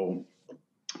basketball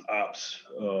ops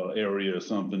area or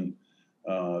something.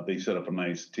 They set up a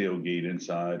nice tailgate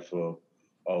inside for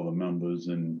all the members,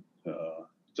 and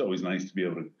it's always nice to be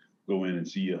able to go in and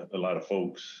see a lot of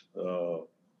folks,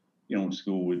 in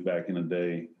school with back in the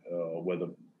day, whether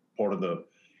part of the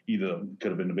either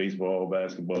could have been the baseball,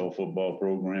 basketball, football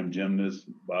program, gymnast,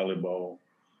 volleyball,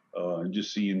 and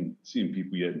just seeing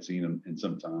people you hadn't seen in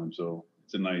some time. So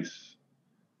it's a nice,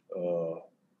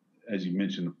 as you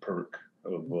mentioned, a perk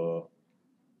of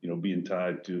being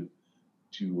tied to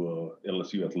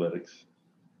LSU athletics.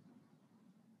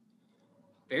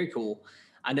 Very cool.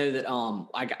 I know that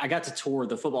I got to tour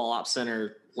the Football Ops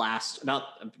Center about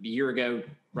a year ago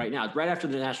right now, right after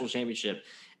the national championship.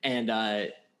 And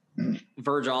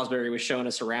Verge Osbury was showing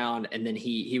us around, and then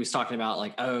he was talking about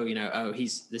like,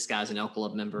 this guy's an L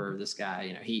Club member, this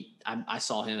guy, I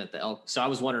saw him at the L. So I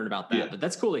was wondering about that, But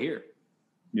that's cool to hear.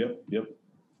 Yep.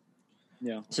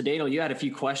 Yeah. So Daniel, you had a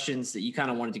few questions that you kind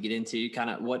of wanted to get into. Kind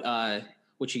of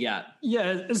what you got?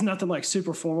 Yeah, it's nothing like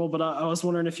super formal, but I was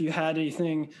wondering if you had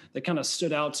anything that kind of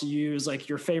stood out to you as like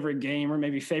your favorite game or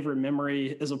maybe favorite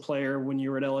memory as a player when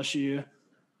you were at LSU.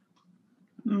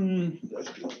 I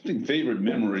think favorite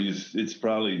memories, it's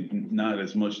probably not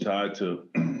as much tied to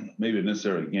maybe a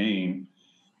necessary game.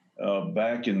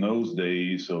 Back in those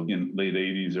days, so again, late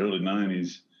 80s, early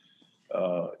 90s,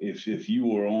 if you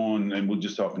were on, and we're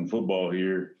just talking football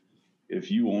here, if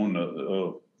you were on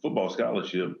a football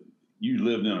scholarship, you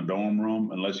lived in a dorm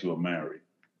room unless you were married.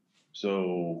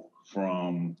 So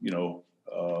from,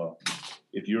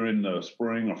 if you're in the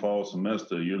spring or fall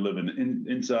semester, you're living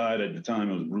inside. At the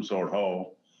time, it was Broussard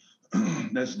Hall.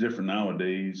 That's different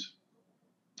nowadays,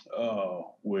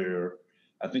 where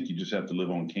I think you just have to live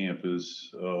on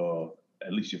campus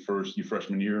at least your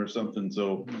freshman year or something.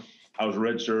 So I was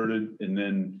redshirted and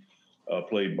then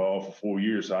played ball for 4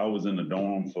 years. So I was in the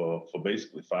dorm for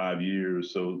basically 5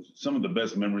 years. So some of the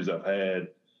best memories I've had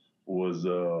was,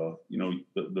 your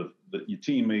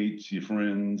teammates, your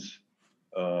friends,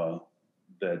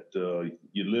 that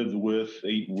you lived with,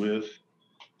 ate with,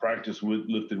 practiced with,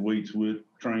 lifted weights with,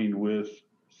 trained with,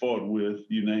 fought with,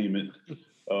 you name it,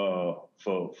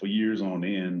 for years on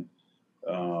end.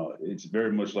 It's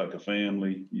very much like a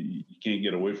family. You can't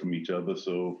get away from each other.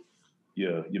 So,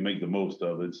 yeah, you make the most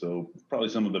of it. So probably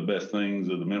some of the best things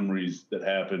are the memories that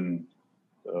happen,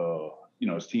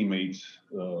 as teammates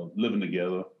living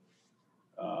together.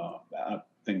 I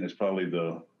think that's probably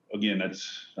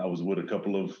I was with a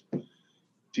couple of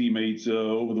teammates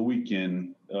over the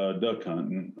weekend duck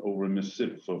hunting over in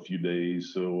Mississippi for a few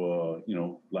days. So,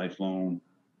 lifelong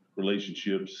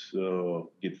relationships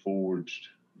get forged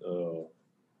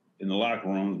in the locker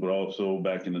rooms, but also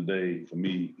back in the day for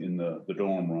me in the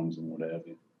dorm rooms and what have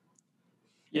you.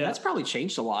 Yeah, that's probably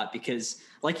changed a lot because,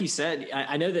 like you said,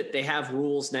 I know that they have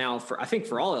rules now for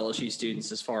all LSU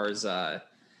students as far as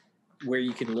where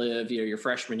you can live, your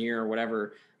freshman year or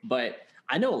whatever. But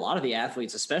I know a lot of the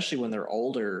athletes, especially when they're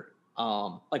older,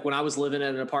 like when I was living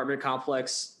at an apartment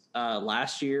complex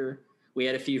last year, we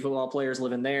had a few football players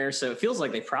living there. So it feels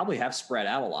like they probably have spread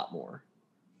out a lot more.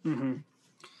 Mm-hmm.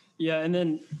 Yeah. And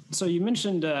then, so you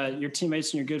mentioned your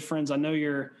teammates and your good friends. I know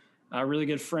you're really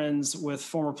good friends with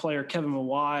former player Kevin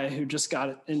Mawae, who just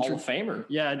got Hall of Famer.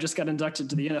 Yeah, just got inducted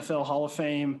to the NFL Hall of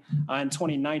Fame in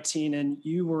 2019. And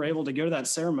you were able to go to that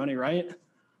ceremony, right?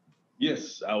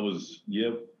 Yes, I was.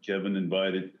 Yep. Kevin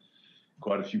invited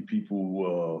quite a few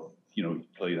people,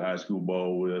 played high school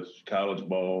ball with, college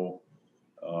ball,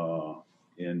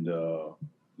 and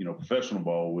professional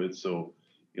ball with. So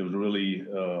it was really,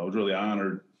 I was really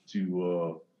honored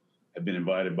to have been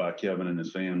invited by Kevin and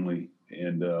his family,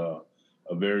 and a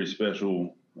very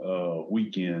special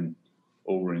weekend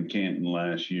over in Canton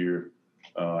last year,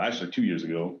 actually 2 years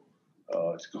ago.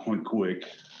 It's going quick,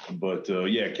 but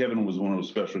Kevin was one of those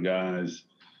special guys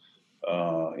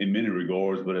in many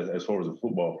regards, but as far as a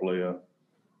football player,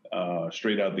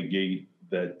 straight out the gate,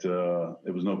 that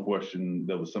there was no question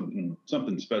there was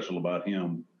something special about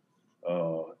him.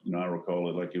 I recall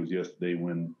it like it was yesterday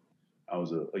when I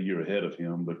was a year ahead of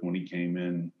him, but when he came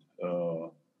in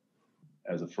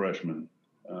as a freshman,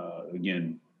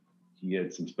 again, he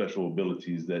had some special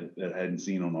abilities that I hadn't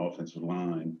seen on the offensive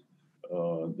line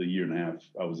the year and a half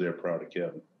I was there prior to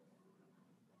Kevin.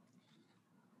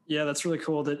 Yeah, that's really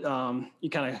cool that you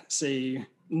kind of say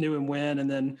knew him when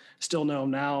and then still know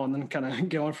him now and then kind of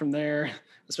going from there.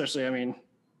 Especially, I mean,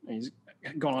 he's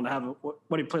going on to have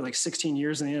what he played like 16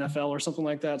 years in the NFL or something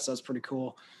like that. So that's pretty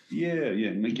cool. Yeah.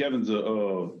 And Kevin's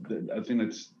I think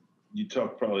that's, you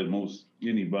talk probably most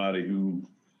anybody who,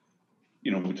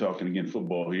 we're talking again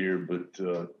football here, but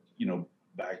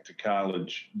back to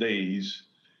college days,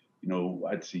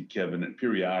 I'd see Kevin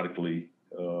periodically,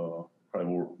 probably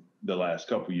more the last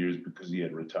couple of years because he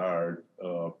had retired.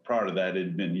 Prior to that, it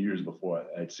had been years before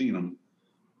I'd seen him.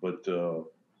 But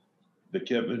the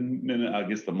Kevin, and I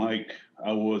guess the Mike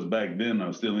I was back then, I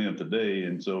still am today.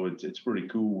 And so it's pretty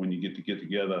cool when you get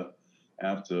together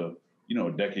after,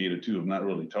 a decade or two of not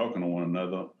really talking to one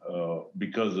another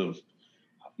because of,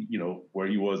 where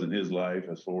he was in his life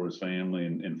as far as family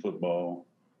and football.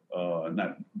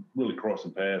 Not really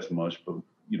crossing paths much, but,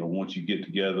 once you get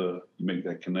together, you make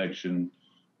that connection.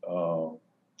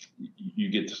 You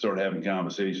get to start having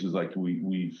conversations like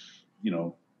we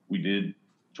did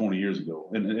 20 years ago.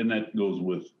 And that goes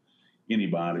with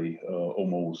anybody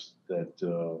almost that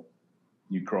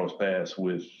you cross paths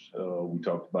with. We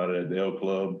talked about it at the L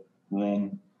Club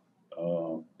room.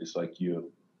 It's like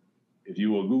if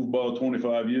you were a goofball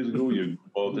 25 years ago, you're a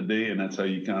goofball today, and that's how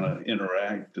you kind of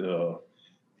interact.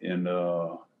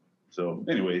 So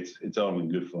anyway, it's all in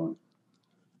good fun.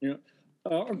 Yeah.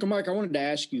 Uncle Mike, I wanted to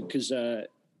ask you because, I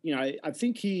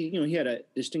think he had a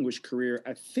distinguished career.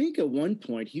 I think at one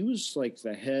point he was like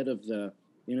the head of the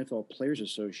NFL Players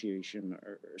Association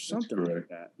or something like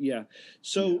that. Yeah.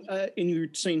 So, and you're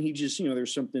saying he just,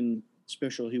 there's something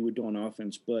special he would do on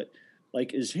offense, but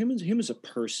like, is him as a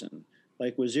person,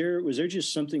 like, was there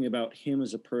just something about him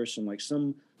as a person, like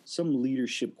some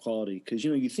leadership quality? Cause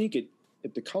you think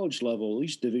at the college level, at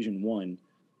least Division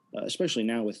I, especially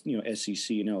now with,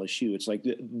 SEC and LSU, it's like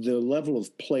the level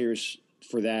of players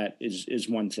for that is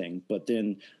one thing, but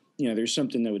then, there's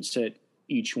something that would set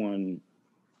each one,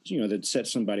 that set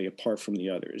somebody apart from the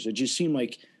others. It just seemed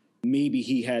like maybe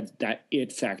he had that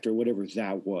it factor, whatever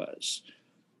that was.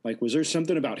 Like, was there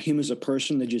something about him as a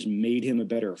person that just made him a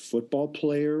better football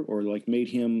player, or like made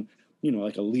him,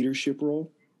 like a leadership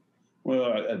role? Well,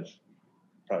 I'd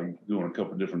probably go in a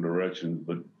couple of different directions,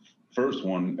 but first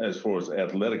one, as far as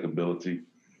athletic ability,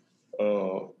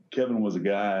 Kevin was a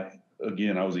guy,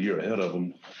 again, I was a year ahead of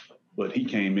him, but he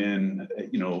came in,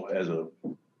 as a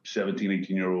 17,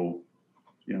 18-year-old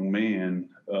young man,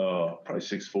 probably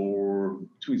 6'4",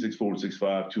 between 6'4" and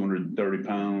 6'5", 230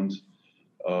 pounds.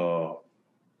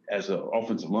 As an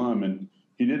offensive lineman,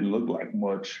 he didn't look like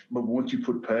much, but once you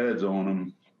put pads on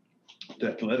him, the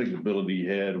athletic ability he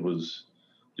had was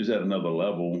just at another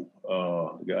level.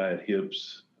 The guy had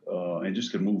hips and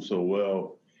just could move so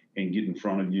well and get in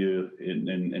front of you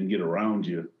and get around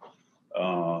you.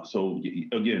 So,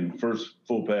 again, first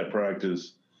full pad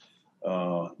practice,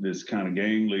 this kind of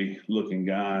gangly looking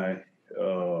guy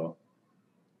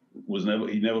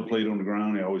he never played on the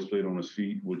ground. He always played on his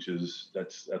feet,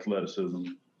 that's athleticism.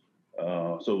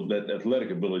 So that athletic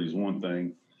ability is one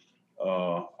thing.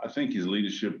 I think his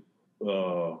leadership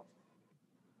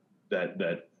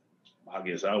that I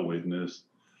guess I witnessed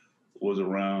was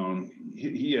around.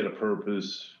 He had a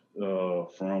purpose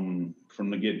from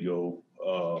the get-go.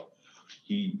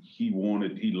 He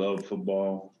loved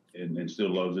football and still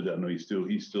loves it. I know he's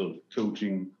still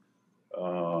coaching.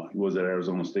 He was at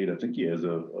Arizona State. I think he has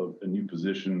a new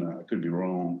position. I could be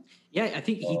wrong. Yeah, I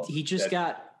think he just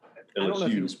got. LSU. I don't know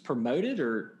if he was promoted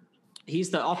or he's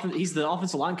the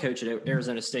offensive line coach at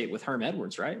Arizona State with Herm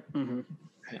Edwards, right? Mm-hmm.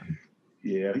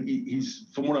 Yeah, he's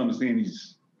from what I understand,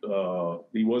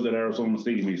 he was at Arizona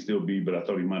State. He may still be, but I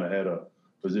thought he might have had a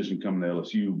position coming to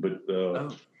LSU. But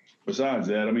besides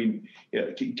that, I mean,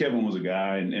 yeah, Kevin was a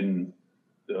guy, and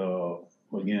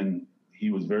again,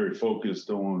 he was very focused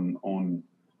on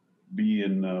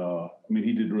being.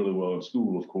 He did really well at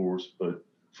school, of course, but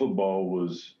football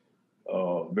was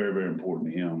very, very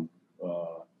important to him.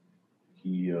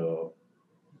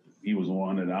 He was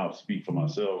one, and I'll speak for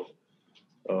myself.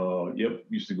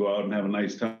 Used to go out and have a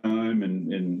nice time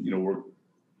and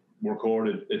work hard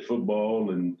at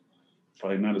football, and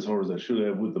probably not as hard as I should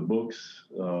have with the books.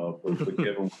 But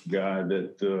Kevin was a guy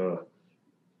that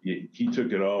he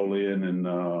took it all in, and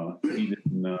he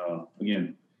didn't.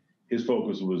 Again, his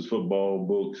focus was football,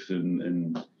 books,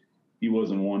 and he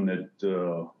wasn't one that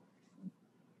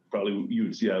probably you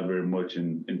would see out very much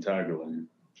in Tigerland.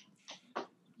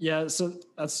 Yeah, so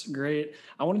that's great.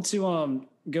 I wanted to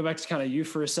go back to kind of you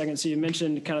for a second. So you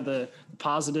mentioned kind of the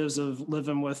positives of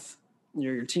living with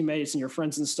your teammates and your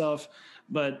friends and stuff,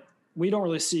 but we don't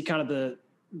really see kind of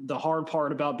the hard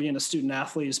part about being a student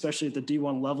athlete, especially at the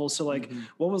D1 level. So like,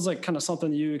 what was like kind of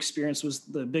something you experienced was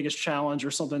the biggest challenge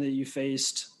or something that you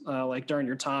faced like during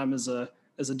your time as a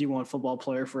D1 football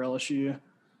player for LSU?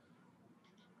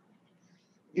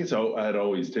 I guess I had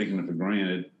always taken it for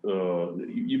granted.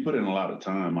 You put in a lot of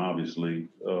time, obviously.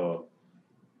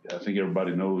 I think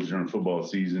everybody knows during football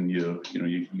season, you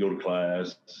go to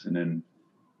class and then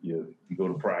you go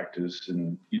to practice,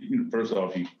 and first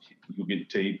off you get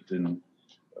taped, and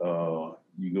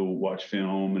you go watch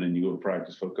film, and then you go to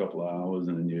practice for a couple of hours,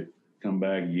 and then you come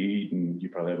back, you eat, and you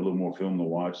probably have a little more film to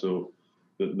watch. So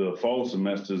the fall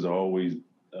semesters are always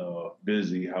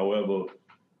busy. However,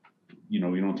 you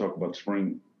don't talk about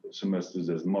spring semesters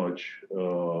as much,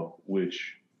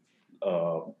 which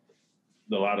a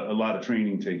lot of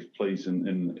training takes place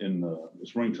in the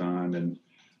springtime, and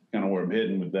kind of where I'm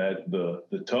heading with that.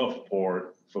 The tough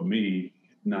part for me,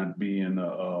 not being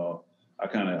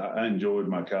I enjoyed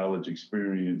my college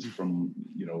experience from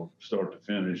start to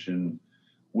finish, and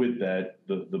with that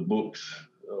the books.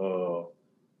 I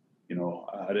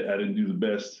didn't do the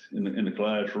best in the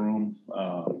classroom.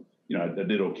 I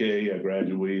did okay. I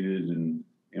graduated and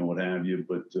what have you,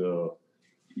 but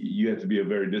you have to be a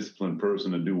very disciplined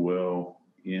person to do well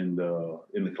in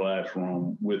the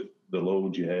classroom with the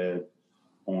load you had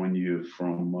on you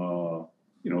from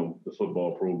the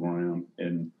football program.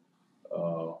 And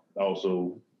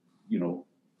Also,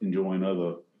 enjoying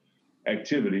other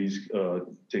activities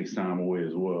takes time away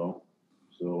as well.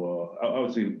 So I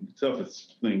would say the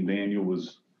toughest thing, Daniel,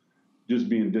 was just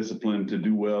being disciplined to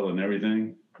do well in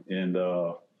everything. And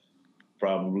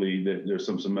probably there's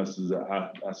some semesters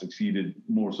that I succeeded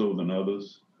more so than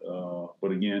others.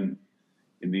 But again,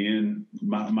 in the end,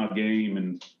 my game,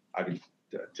 and I could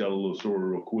tell a little story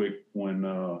real quick. When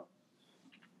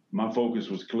my focus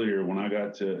was clear, when I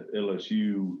got to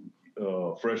LSU,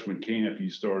 freshman camp, you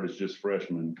start as just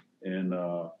freshmen, and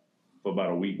for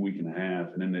about a week and a half,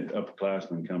 and then the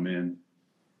upperclassmen come in,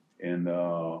 and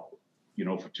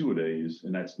for 2 days,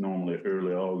 and that's normally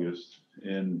early August.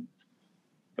 And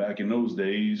back in those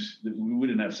days, we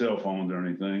didn't have cell phones or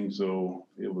anything, so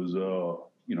it was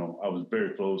I was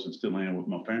very close and still am with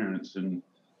my parents, and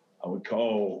I would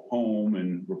call home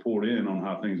and report in on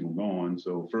how things were going.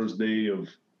 So first day of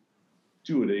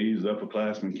 2 days, the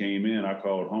upperclassmen came in. I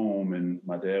called home, and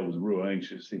my dad was real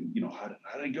anxious. He, how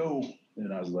did it go?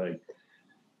 And I was like,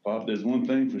 Pop, there's one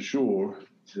thing for sure.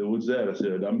 He said, what's that? I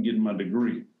said, I'm getting my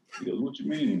degree. He goes, what you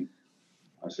mean?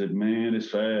 I said, man, it's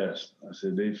fast. I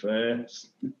said, they fast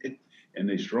and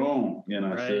they strong. And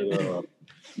I said,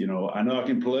 I know I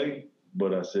can play,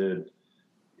 but I said,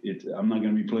 I'm not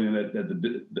going to be playing at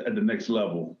the next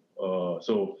level.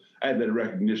 So I had that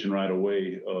recognition right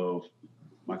away of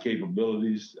my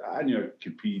capabilities. I knew I could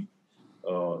compete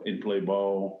and play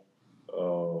ball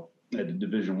at the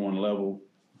Division I level,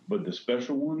 but the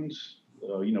special ones,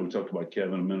 we talked about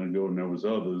Kevin a minute ago, and there was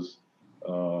others.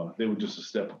 They were just a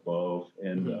step above,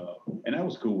 and that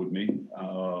was cool with me.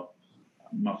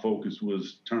 My focus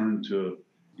was turned to,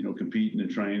 competing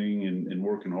and training and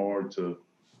working hard to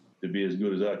be as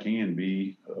good as I can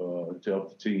be to help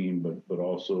the team, but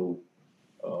also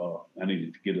I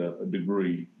needed to get a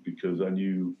degree because I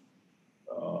knew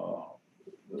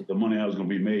the money I was going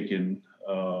to be making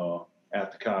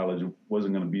after college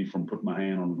wasn't going to be from putting my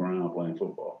hand on the ground playing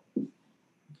football.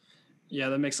 Yeah,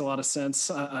 that makes a lot of sense.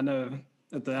 I know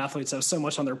that the athletes have so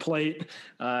much on their plate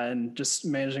and just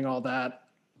managing all that.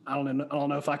 I don't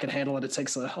know if I can handle it. It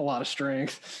takes a lot of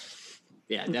strength.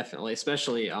 Yeah, definitely.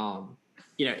 Especially,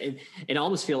 it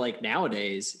almost feel like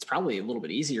nowadays it's probably a little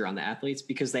bit easier on the athletes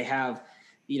because they have,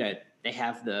 they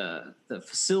have the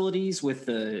facilities with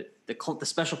the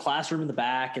special classroom in the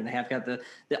back, and they have got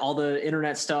all the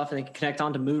internet stuff, and they can connect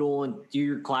onto Moodle and do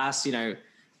your class,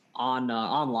 on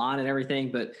online and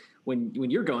everything. But when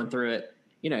you're going through it,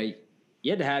 you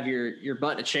had to have your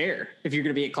butt in a chair if you're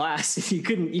going to be at class. You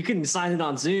couldn't sign it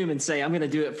on Zoom and say, I'm going to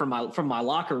do it from my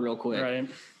locker real quick. Right.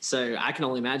 So I can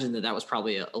only imagine that was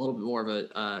probably a little bit more of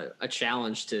a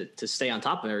challenge to stay on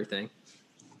top of everything.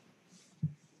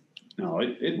 No,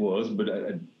 it was, but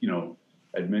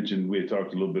I'd mentioned, we had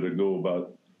talked a little bit ago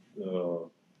about,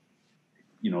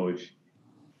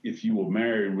 if you were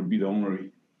married, would be the only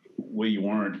way you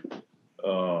weren't,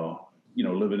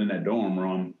 living in that dorm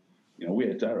room. I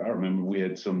remember we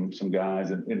had some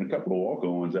guys and a couple of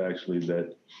walk-ons actually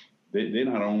that they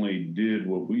not only did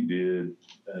what we did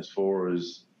as far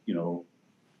as,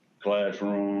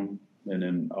 classroom and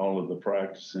then all of the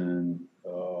practice and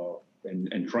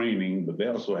training, but they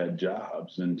also had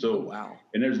jobs. And so, wow.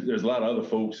 And there's a lot of other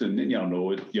folks, and y'all know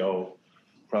it, y'all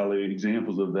probably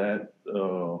examples of that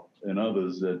and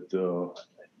others that,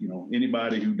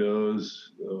 anybody who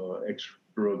does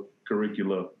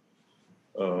extracurricular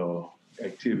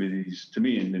activities, to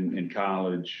me in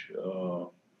college,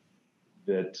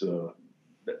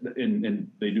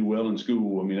 and they do well in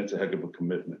school. I mean, that's a heck of a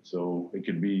commitment. So it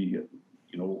could be,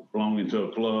 belonging to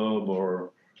a club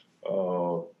or,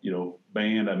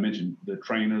 band. I mentioned the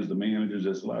trainers, the managers.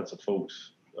 There's lots of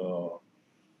folks,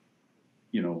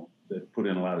 that put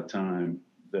in a lot of time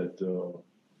that,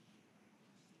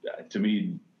 to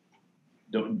me,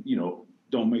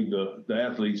 don't make the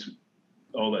athletes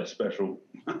all that special.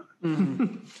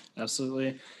 Mm-hmm.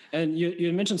 Absolutely. And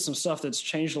you mentioned some stuff that's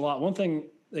changed a lot. One thing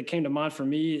that came to mind for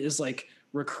me is like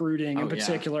recruiting in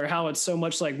particular, how it's so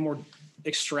much like more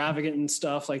extravagant and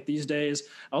stuff like these days.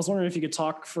 I was wondering if you could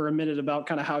talk for a minute about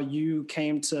kind of how you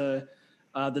came to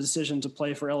the decision to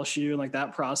play for LSU and like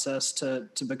that process to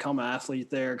become an athlete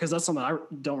there. Cause that's something I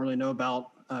don't really know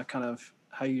about, kind of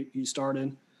how you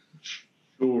started.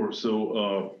 Sure.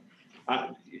 So,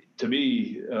 to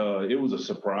me, it was a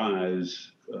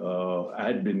surprise. I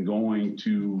had been going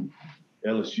to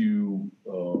LSU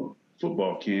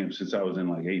football camp since I was in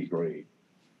like 8th grade.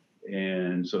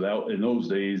 And so that in those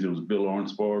days, it was Bill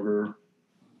Arnsparger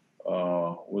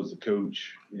was the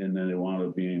coach, and then it wound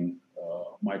up being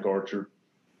Mike Archer.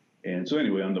 And so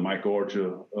anyway, under Mike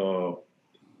Archer,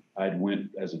 I went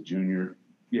as a junior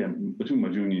between my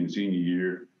junior and senior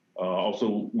year.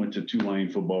 Also went to Tulane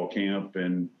football camp,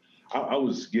 and I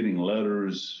was getting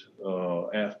letters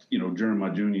after, during my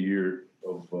junior year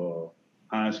of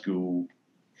high school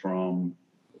from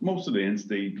most of the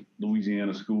in-state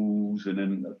Louisiana schools, and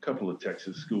then a couple of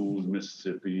Texas schools,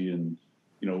 Mississippi, and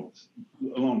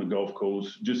along the Gulf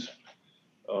Coast. Just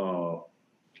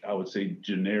I would say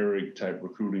generic type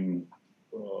recruiting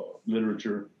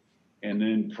literature. And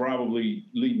then probably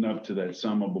leading up to that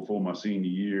summer before my senior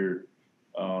year,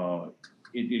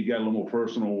 it got a little more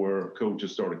personal where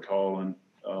coaches started calling.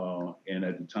 And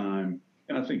at the time,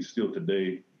 and I think still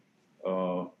today,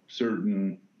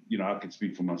 certain, I can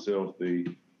speak for myself,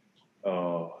 the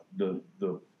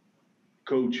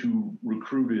coach who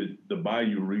recruited the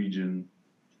Bayou region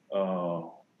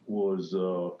was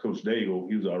Coach Daigle.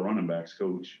 He was our running backs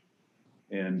coach.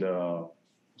 And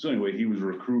so anyway, he was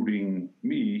recruiting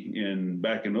me. And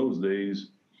back in those days,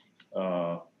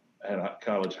 I had a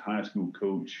college high school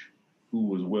coach who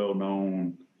was well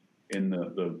known in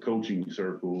the coaching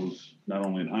circles, not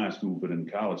only in high school, but in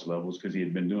college levels, because he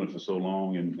had been doing it for so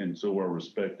long and so well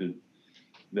respected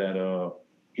that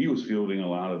he was fielding a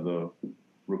lot of the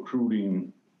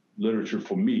recruiting literature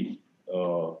for me.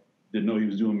 Didn't know he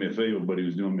was doing me a favor, but he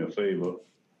was doing me a favor.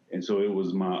 And so it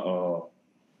was my,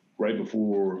 right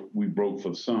before we broke for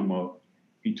the summer,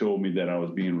 he told me that I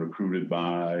was being recruited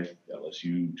by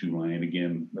LSU, Tulane,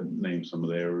 again, name some of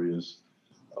the areas.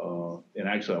 And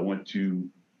actually I went to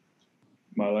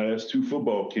my last two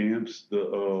football camps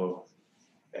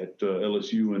at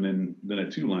LSU and then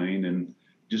at Tulane, and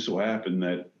just so happened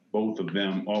that both of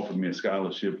them offered me a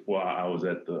scholarship while I was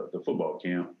at the football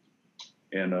camp,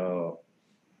 and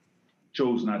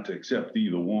chose not to accept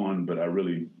either one, but I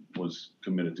really was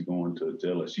committed to going to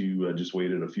LSU. I just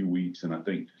waited a few weeks, and I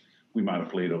think we might have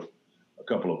played a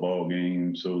couple of ball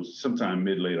games. So sometime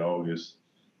mid-late August,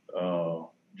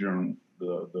 during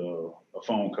a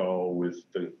phone call with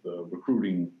the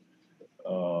recruiting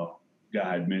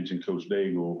guy I'd mentioned, Coach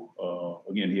Daigle,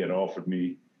 again, he had offered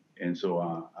me, and so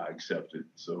I accepted.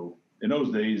 So in those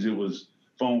days, it was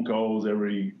phone calls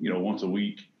every, once a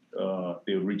week.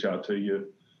 They would reach out to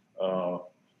you.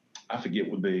 I forget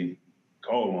what they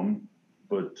call them,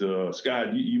 but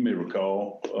Scott, you may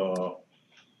recall,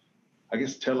 I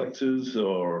guess telexes,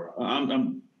 or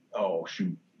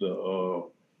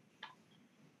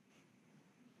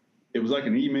it was like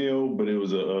an email, but it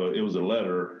was a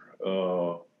letter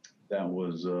that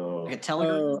was like a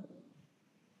telegram.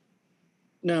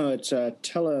 No, it's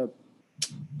tele.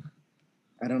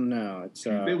 I don't know. It's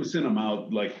they would send them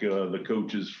out like the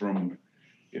coaches from,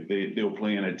 if they were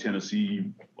playing at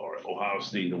Tennessee or Ohio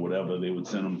State or whatever, they would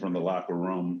send them from the locker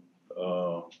room.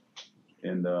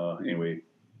 Anyway,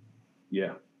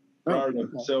 yeah. No,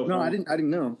 I didn't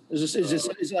know. Is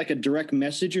it like a direct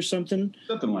message or something?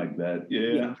 Something like that.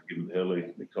 Yeah. I forget what the hell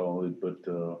they call it, but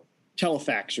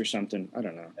telefax or something. I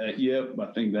don't know. Yep, I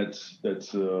think that's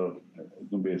gonna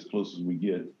be as close as we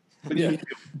get. But yeah,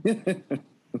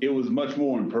 it was much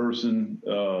more in person.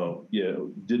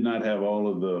 Did not have all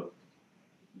of the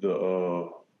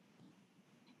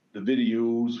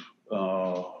videos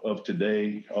of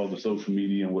today, all the social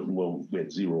media and well, we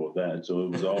had zero of that. So it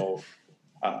was all.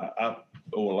 I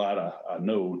owe a lot. I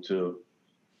know to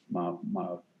my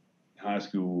high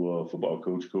school football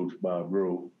coach, Coach Bob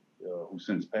Groh, who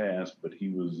since passed, but he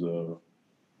was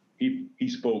he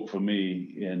spoke for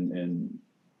me, and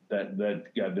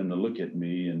that got them to look at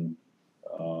me, and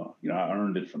I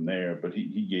earned it from there. But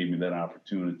he gave me that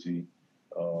opportunity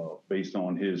based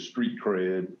on his street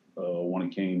cred when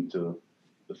it came to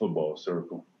the football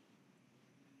circle.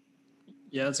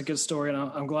 Yeah, it's a good story, and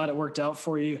I'm glad it worked out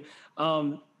for you.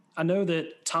 I know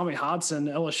that Tommy Hodson,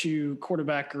 LSU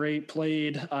quarterback great,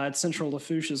 played at Central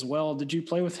Lafourche as well. Did you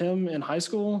play with him in high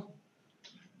school?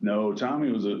 No,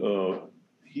 Tommy was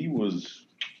he was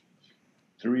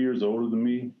 3 years older than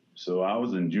me. So I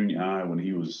was in junior high when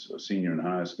he was a senior in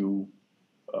high school.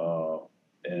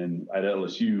 And at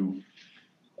LSU,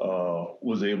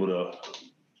 was able to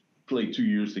play 2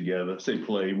 years together.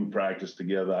 We practiced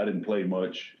together. I didn't play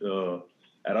much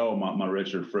at all my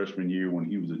redshirt freshman year when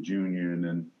he was a junior, and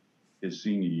then his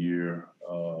senior year,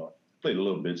 played a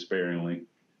little bit sparingly,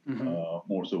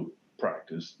 more so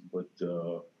practice. But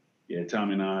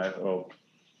Tommy and I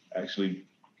actually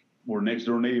were next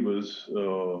door neighbors,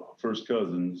 first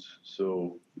cousins.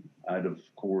 So I'd of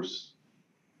course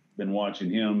been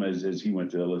watching him as he went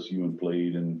to LSU and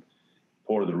played. And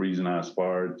part of the reason I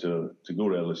aspired to go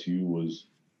to LSU was,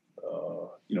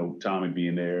 Tommy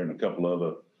being there and a couple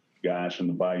other guys from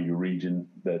the Bayou region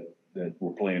that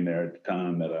were playing there at the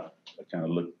time that I kind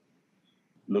of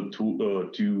look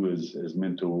to as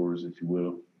mentors, if you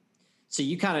will. So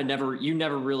you kind of never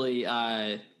really,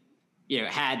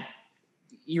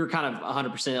 you were kind of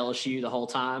 100% LSU the whole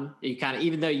time. You kind of,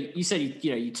 even though you said,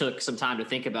 you took some time to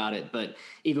think about it, but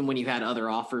even when you had other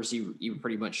offers, you were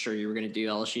pretty much sure you were going to do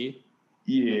LSU.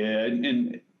 Yeah.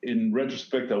 And in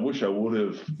retrospect, I wish I would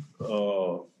have,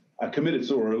 I committed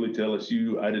so early to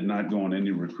LSU. I did not go on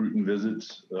any recruiting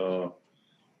visits.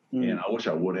 And I wish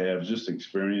I would have just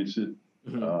experienced it.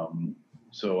 Mm-hmm.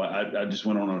 So I just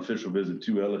went on an official visit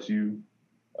to LSU,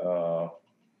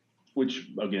 which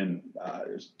again,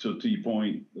 to your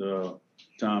point,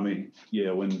 Tommy,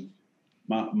 when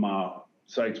my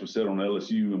sights were set on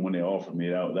LSU and when they offered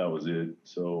me out, that was it.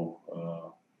 So,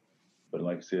 but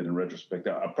like I said, in retrospect,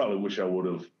 I probably wish I would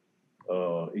have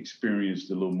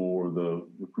experienced a little more of the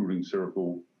recruiting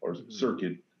circle or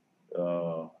circuit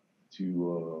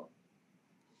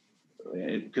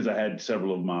because I had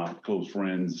several of my close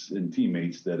friends and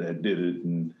teammates that had did it,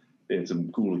 and they had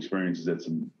some cool experiences at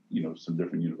some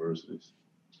different universities.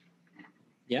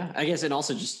 Yeah, I guess, and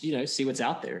also just see what's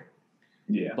out there.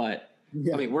 Yeah, but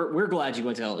I mean, we're glad you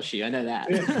went to LSU. I know that.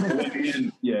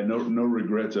 No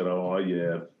regrets at all.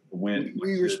 Yeah,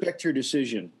 we respect your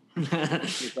decision.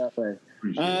 That way.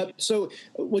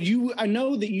 I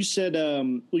know that you said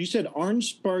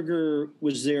Arnsparger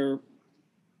was there.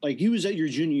 Like, he was at your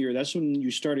junior year. That's when you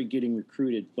started getting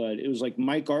recruited. But it was like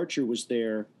Mike Archer was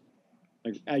there,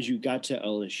 like, as you got to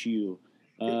LSU.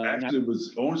 Actually, it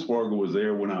was Arnsparger was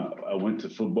there when I went to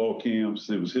football camps.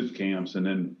 It was his camps, and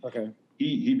then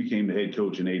he became the head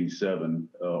coach in '87.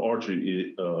 Archer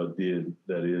did,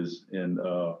 that is, and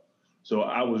so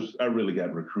I really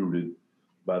got recruited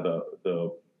by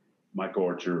the Mike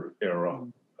Archer era,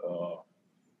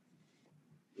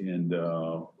 and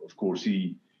of course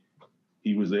he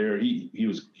was there.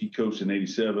 He coached in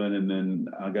 '87, and then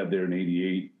I got there in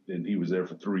 '88, and he was there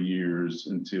for 3 years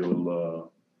until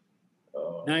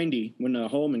 90 when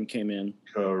Holman came in.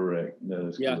 Correct. That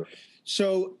is correct.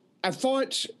 So I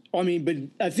thought, but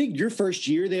I think your first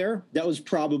year there, that was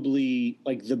probably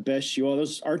like the best year. Well, that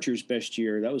was Archer's best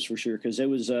year, that was for sure, because it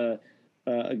was a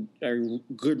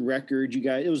good record. You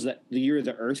guys, it was the year of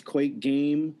the earthquake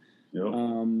game. Yep.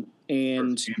 And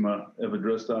first team I ever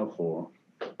dressed out for.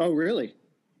 Oh, really?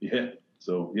 Yeah.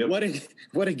 So, yep.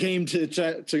 What a game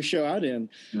to show out in.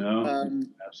 No,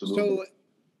 absolutely. So,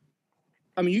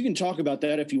 I mean, you can talk about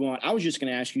that if you want. I was just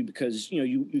going to ask you because,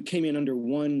 you came in under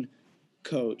one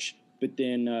coach, but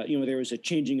then, there was a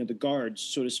changing of the guards,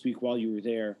 so to speak, while you were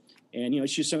there. And,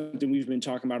 it's just something we've been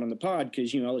talking about on the pod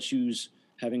because, LSU's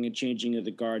having a changing of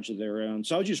the guards of their own.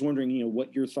 So I was just wondering,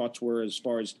 what your thoughts were as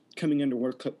far as coming in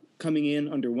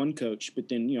under one coach, but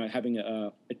then, having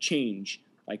a change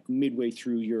like midway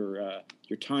through your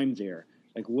time there,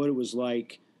 like what it was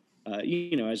like,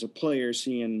 as a player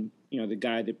seeing, the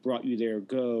guy that brought you there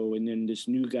go, and then this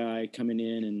new guy coming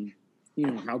in,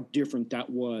 and how different that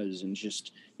was, and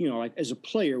just like as a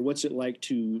player, what's it like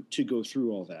to go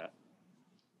through all that?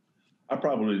 I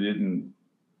probably didn't.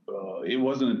 It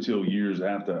wasn't until years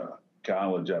after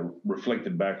college I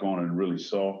reflected back on it and really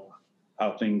saw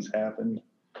how things happened.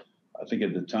 I think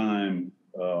at the time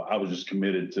I was just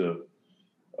committed to,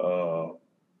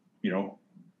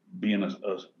 being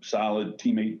a solid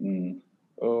teammate, and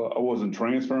I wasn't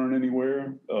transferring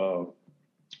anywhere,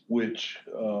 which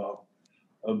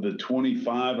of the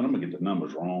 25, and I'm going to get the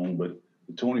numbers wrong, but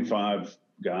the 25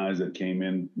 guys that came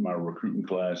in my recruiting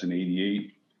class in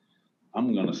 '88,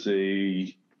 I'm going to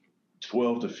say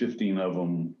 12 to 15 of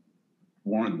them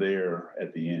weren't there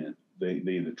at the end. They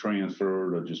either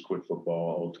transferred or just quit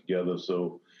football altogether.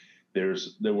 So there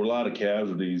were a lot of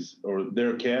casualties, or there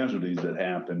are casualties that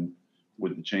happen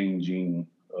with the changing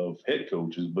of head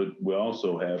coaches, but we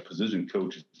also have position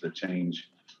coaches that change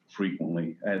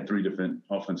frequently. I had 3 different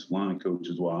offensive line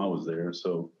coaches while I was there.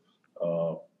 So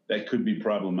that could be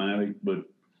problematic, but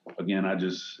again, I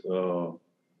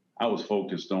was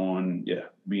focused on,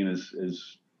 being as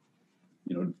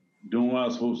doing what I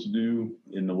was supposed to do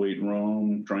in the weight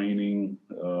room, training,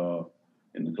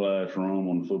 in the classroom,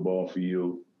 on the football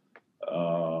field.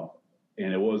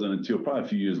 And it wasn't until probably a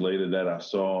few years later that I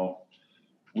saw,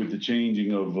 with the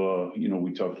changing of,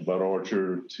 we talked about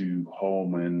Archer to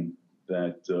Holman,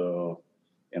 that,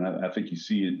 and I think you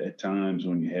see it at times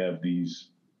when you have the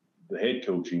head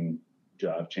coaching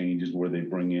job changes where they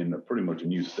bring in pretty much a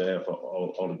new staff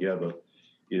altogether,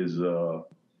 is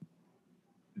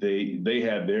they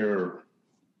have their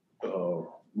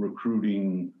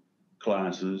recruiting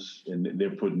classes, and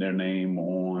they're putting their name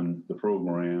on the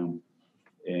program.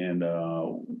 And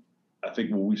I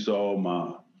think when we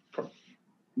saw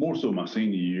more so my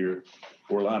senior year,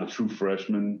 were a lot of true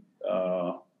freshmen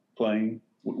playing,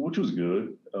 which was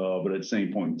good. But at the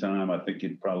same point in time, I think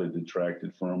it probably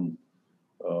detracted from,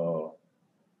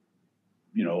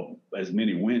 as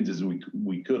many wins as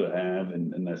we could have had,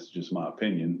 and that's just my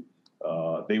opinion.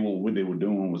 What they were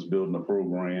doing was building a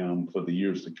program for the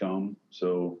years to come.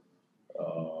 So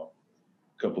a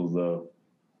couple of the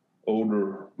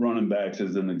older running backs,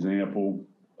 as an example,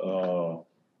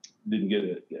 didn't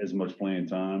get as much playing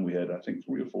time. We had, I think,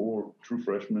 3 or 4 true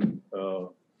freshmen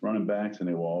running backs, and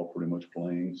they were all pretty much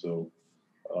playing. So,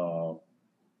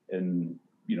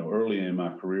 early in my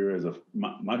career,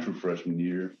 my true freshman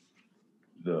year,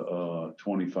 the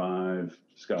 25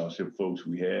 scholarship folks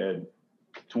we had,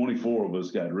 24 of us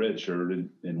got redshirted,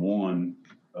 and 1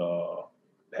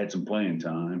 had some playing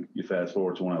time. You fast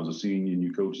forward to when I was a senior,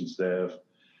 new coaching staff,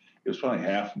 it was probably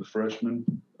half of the freshmen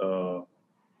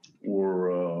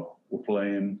were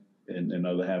playing, and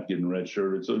another half getting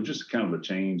redshirted. So just kind of a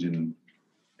change in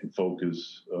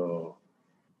focus.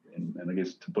 And I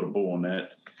guess to put a bow on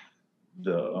that,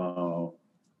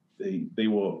 they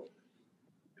were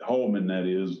Hallman. That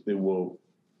is, they were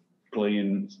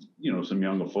playing, some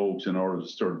younger folks in order to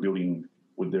start building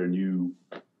what their new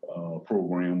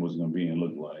program was going to be and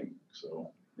look like.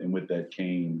 So, and with that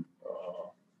came,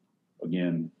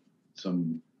 again,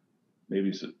 some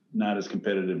maybe not as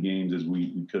competitive games as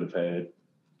we could have had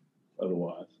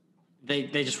otherwise. They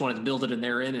just wanted to build it in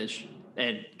their image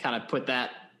and kind of put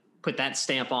that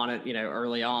stamp on it,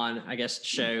 early on, I guess, to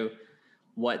show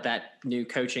what that new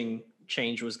coaching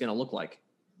change was going to look like.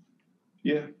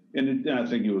 Yeah. And I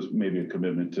think it was maybe a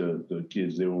commitment to the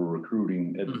kids they were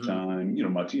recruiting at the time,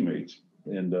 my teammates.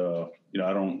 And,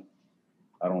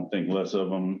 I don't think less of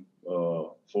them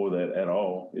for that at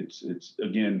all. It's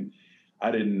again, I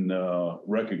didn't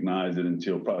recognize it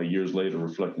until probably years later,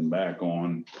 reflecting back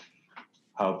on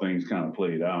how things kind of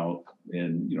played out.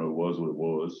 And, it was what it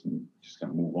was, and just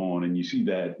kind of move on. And you see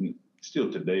that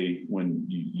still today when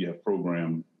you have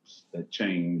programs that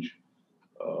change,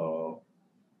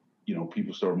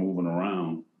 people start moving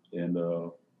around. And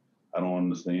I don't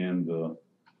understand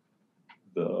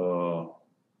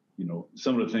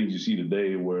some of the things you see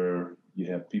today where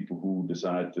you have people who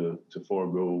decide to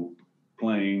forego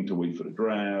playing to wait for the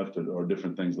draft or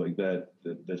different things like that.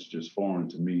 That's just foreign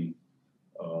to me.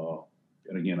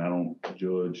 And again, I don't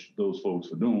judge those folks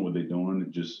for doing what they're doing.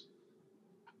 It just,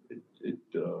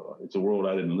 it's a world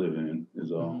I didn't live in,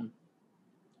 is all.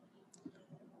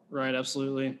 Right.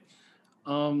 Absolutely.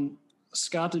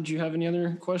 Scott, did you have any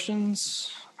other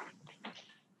questions?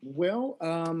 Well,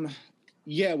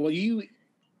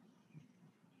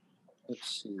 let's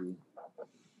see.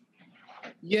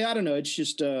 Yeah, I don't know. It's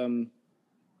just, I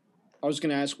was going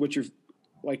to ask what your,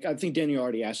 I think Daniel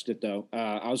already asked it though.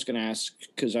 I was going to ask,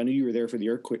 cause I knew you were there for the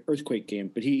earthquake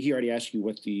game, but he already asked you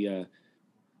what the,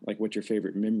 what your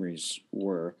favorite memories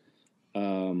were.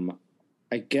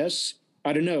 I guess,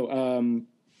 I don't know.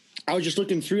 I was just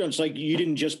looking through. It's like you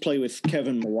didn't just play with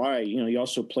Kevin Mawae. You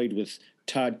also played with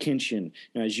Todd Kinchin,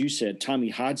 as you said, Tommy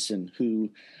Hodson,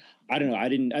 who I don't know. I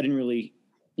didn't really,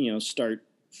 start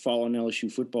following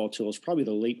LSU football till it was probably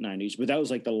the late 90s. But that was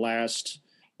the last,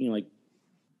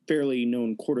 fairly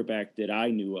known quarterback that I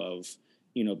knew of,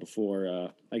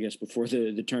 before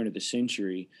the turn of the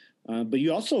century. But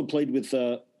you also played with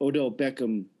Odell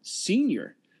Beckham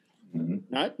Sr.,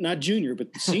 not junior,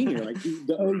 but the senior,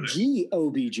 the OG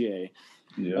OBJ.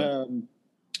 Yeah.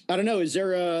 I don't know. Is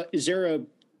there a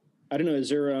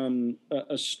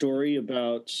story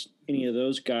about any of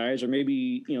those guys, or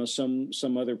maybe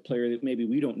some other player that maybe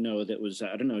we don't know that was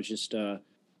just that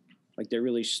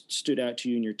really stood out to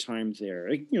you in your time there?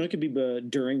 It could be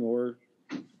during or,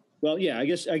 well, yeah, I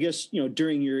guess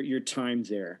during your time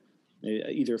there,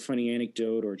 either a funny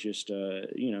anecdote or just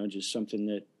just something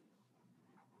that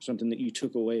you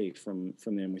took away from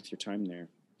them with your time there.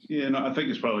 Yeah, no, I think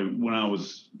it's probably when I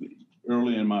was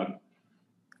early in my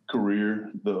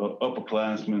career, the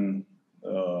upperclassmen,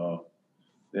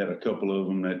 they had a couple of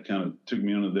them that kind of took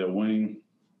me under their wing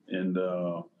and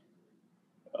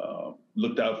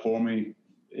looked out for me.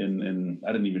 And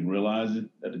I didn't even realize it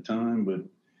at the time, but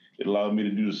it allowed me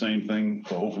to do the same thing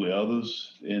for hopefully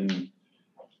others. And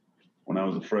when I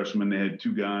was a freshman, they had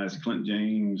 2 guys, Clint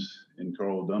James and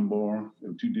Carl Dunbar. They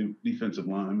were 2 defensive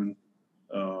linemen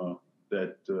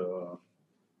that,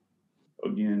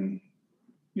 again,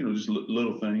 just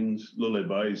little things, little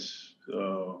advice,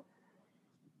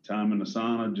 time in the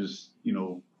sauna, just,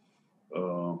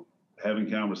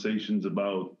 having conversations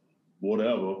about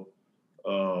whatever.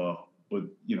 But,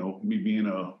 me being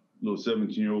a little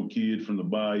 17-year-old kid from the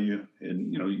Bayou,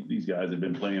 and, these guys have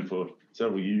been playing for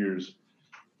several years.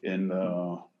 and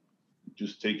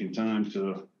just taking time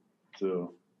to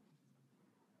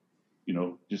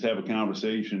just have a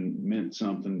conversation meant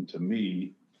something to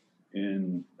me.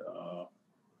 And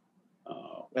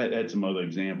I had some other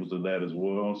examples of that as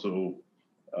well. So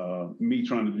me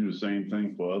trying to do the same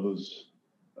thing for others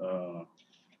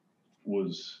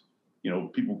was,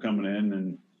 people coming in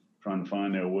and trying to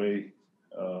find their way,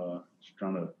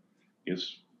 trying to, I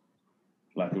guess,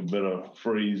 like a better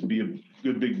phrase, be a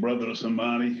good big brother to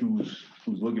somebody who's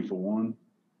looking for one.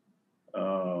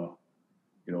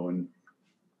 And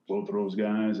both of those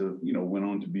guys have, went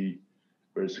on to be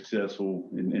very successful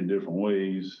in different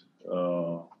ways.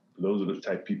 Those are the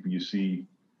type of people you see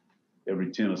every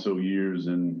 10 or so years.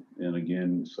 And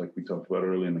again, it's like we talked about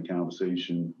earlier in the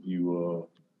conversation, you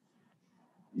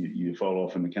fall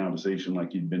off in the conversation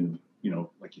like you'd been,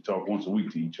 like you talk once a week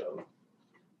to each other.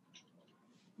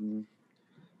 Mm-hmm.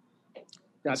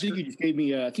 I think you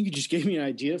just gave me an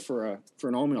idea for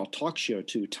an all-male talk show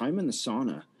too. Time in the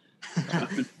sauna.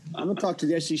 I'm gonna talk to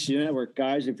the SEC Network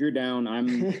guys. If you're down,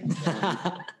 I'm.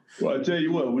 Well, I tell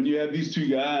you what, when you have these two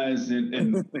guys,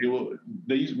 and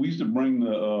we used to bring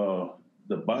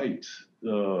the bikes. They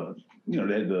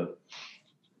had the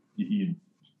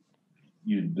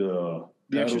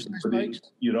exercise bikes.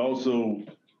 You'd also,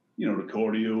 the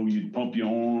cardio. You'd pump your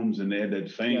arms, and they had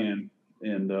that fan,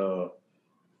 and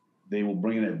they were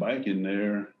bringing that bike in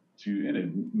there and it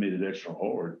made it extra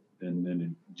hard, and then it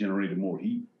generated more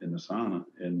heat in the sauna.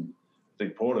 And I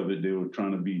think part of it, they were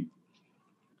trying to be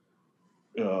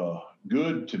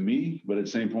good to me, but at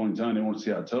the same point in time, they want to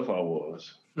see how tough I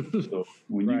was. So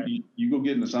when you go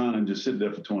get in the sauna and just sit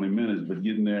there for 20 minutes, but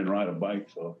get in there and ride a bike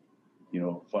for,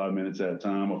 5 minutes at a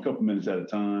time or a couple minutes at a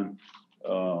time.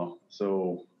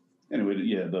 So anyway,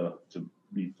 to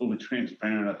be fully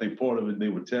transparent, I think part of it, they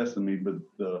were testing me, but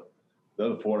the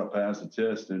other part, I passed the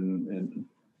test and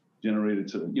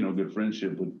generated good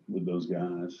friendship with those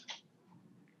guys.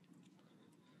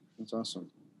 That's awesome.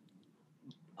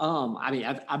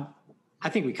 I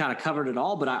think we kind of covered it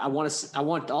all, but I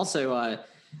want also,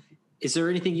 is there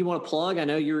anything you want to plug? I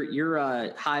know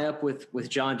you're high up with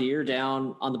John Deere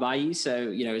down on the Bayou. So,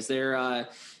 is there,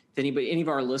 if any of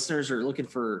our listeners are looking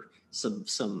for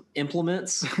some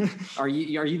implements, are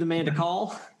you the man to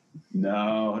call?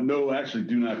 No, actually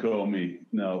do not call me.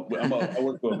 No, I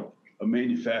work for a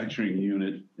manufacturing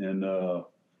unit, and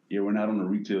we're not on the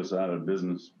retail side of the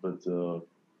business, but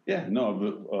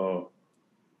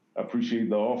I appreciate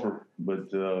the offer,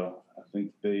 but I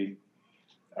think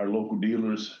our local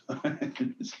dealers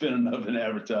spend enough in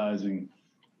advertising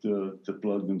to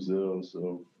plug themselves.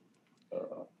 So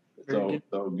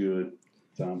it's all good,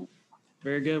 Tom.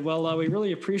 Very good. Well, we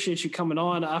really appreciate you coming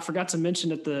on. I forgot to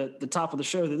mention at the top of the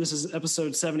show that this is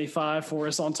episode 75 for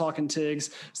us on Talking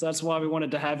Tigs. So that's why we wanted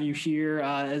to have you here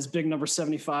as big number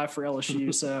 75 for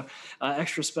LSU. So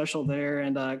extra special there,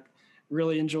 and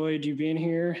really enjoyed you being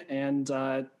here, and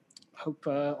hope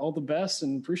all the best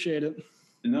and appreciate it.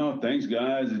 No, thanks,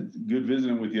 guys. It's good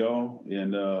visiting with y'all.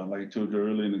 And like I told you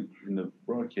earlier in the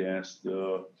broadcast,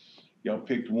 y'all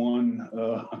picked one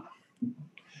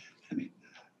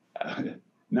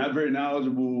not very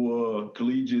knowledgeable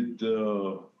collegiate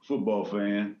football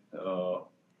fan,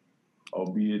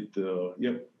 albeit,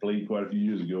 played quite a few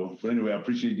years ago. But anyway, I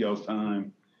appreciate y'all's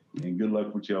time, and good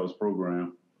luck with y'all's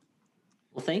program.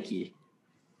 Well, thank you.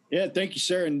 Yeah, thank you,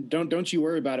 sir. And don't you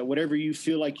worry about it. Whatever you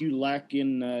feel like you lack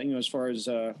in, as far as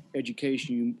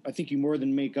education, I think you more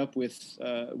than make up with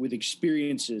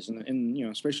experiences, and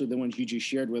especially the ones you just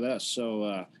shared with us.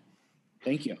 So,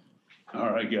 thank you. All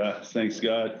right, guys. Thanks,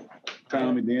 Scott.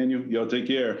 Tommy, Daniel, y'all take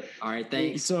care. All right,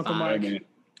 thanks. So, Uncle Mike. Right,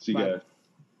 see you guys.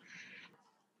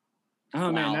 Oh,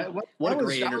 wow. Man. What a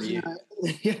great interview.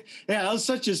 That was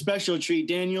such a special treat,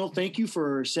 Daniel. Thank you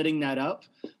for setting that up.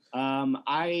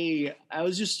 I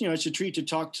was just, it's a treat to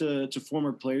talk to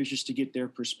former players just to get their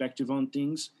perspective on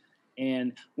things.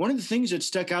 And one of the things that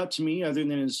stuck out to me, other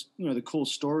than his, the cool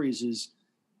stories, is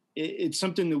it's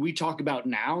something that we talk about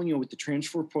now, with the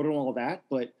transfer portal and all that.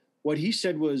 But what he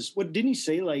said was, what didn't he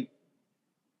say? Like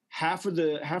half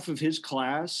of his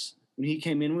class when he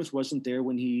came in with wasn't there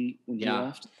when he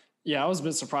left. Yeah, I was a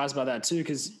bit surprised by that too,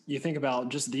 because you think about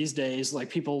just these days,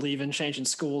 like people leaving, changing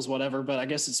schools, whatever. But I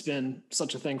guess it's been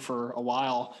such a thing for a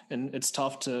while, and it's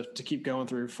tough to keep going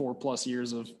through 4+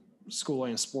 years of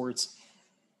schooling and sports.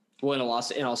 Well,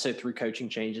 and also through coaching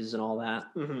changes and all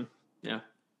that. Mm-hmm.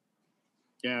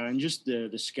 Yeah, and just the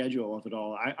schedule of it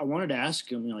all. I wanted to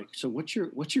ask him, so what's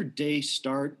your day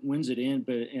start? When's it end?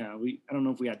 But I don't know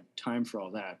if we had time for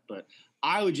all that. But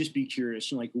I would just be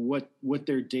curious, what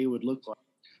their day would look like.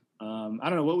 I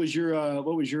don't know. What was your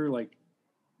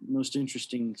most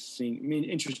interesting thing. I mean,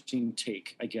 interesting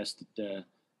take, I guess that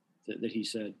he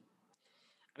said.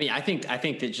 I mean, I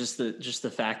think that just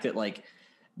the fact that like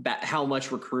how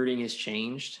much recruiting has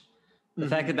changed. The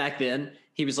fact that back then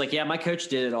he was like, yeah, my coach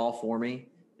did it all for me.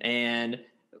 And,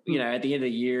 you know, at the end of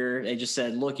the year, they just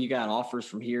said, look, you got offers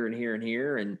from here and here and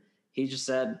here. And he just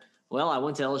said, well, I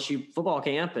went to LSU football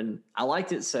camp and I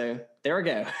liked it. So there we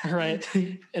go. Right.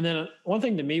 And then one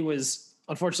thing to me was,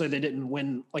 unfortunately, they didn't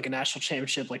win like a national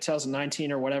championship like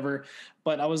 2019 or whatever.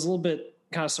 But I was a little bit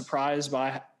kind of surprised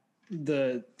by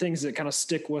the things that kind of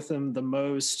stick with them the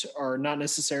most are not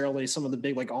necessarily some of the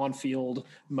big like on-field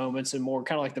moments and more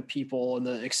kind of like the people and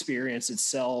the experience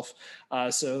itself.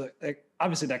 So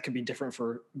obviously that could be different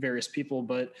for various people,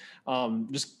 but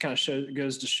just kind of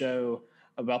goes to show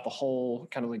about the whole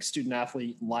kind of like student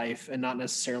athlete life and not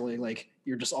necessarily like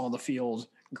you're just on the field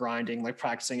grinding, like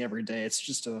practicing every day. It's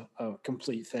just a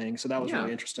complete thing. So that was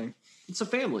really interesting. It's a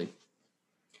family.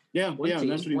 Yeah. One team,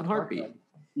 that's what one heartbeat.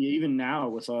 Yeah, even now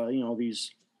with all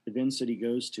these events that he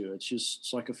goes to,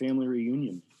 it's like a family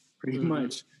reunion, pretty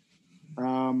much.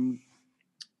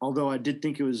 Although I did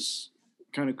think it was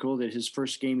kind of cool that his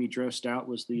first game he dressed out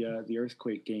was the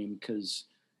earthquake game, because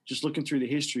just looking through the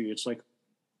history, it's like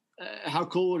how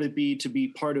cool would it be to be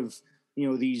part of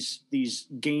these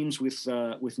games with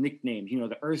nicknames,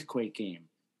 the earthquake game,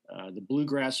 the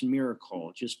bluegrass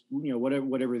miracle, just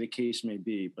whatever the case may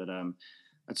be, but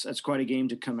That's quite a game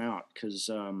to come out, because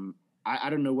I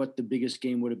don't know what the biggest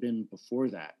game would have been before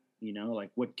that.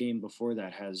 Like what game before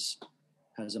that has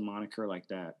a moniker like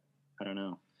that? I don't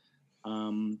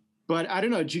know. But I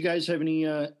don't know. Do you guys have any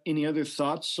other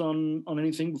thoughts on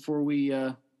anything before we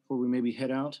maybe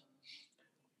head out?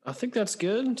 I think that's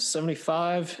good.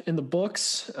 75 in the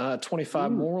books.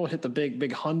 25 more will hit the big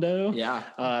hundo. Yeah,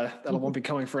 that won't be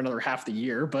coming for another half the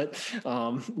year, but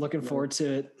looking forward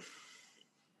to it.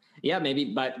 Yeah, maybe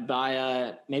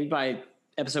by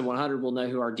episode 100 we'll know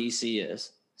who our DC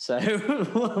is. So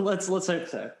let's hope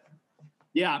so.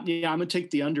 Yeah, I'm gonna take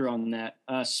the under on that.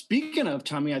 Speaking of,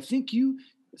 Tommy, I think you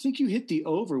hit the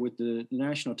over with the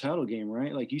national title game,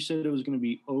 right? Like you said, it was going to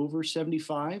be over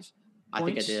 75. I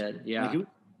think I did. Yeah.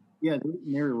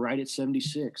 They were right at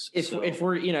 76. If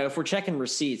we're checking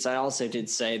receipts, I also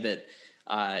did say that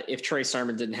if Trey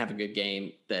Sermon didn't have a good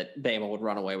game, that Bama would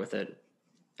run away with it.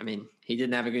 I mean, he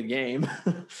didn't have a good game.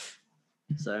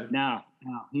 So no,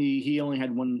 he only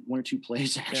had one or two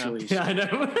plays actually. Yeah, I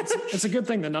know. It's a good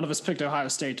thing that none of us picked Ohio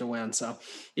State to win. So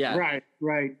yeah, right.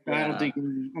 Yeah. I don't think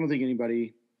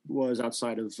anybody was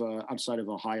outside of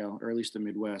Ohio, or at least the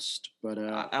Midwest. But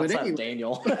outside of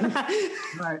Daniel.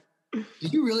 Right.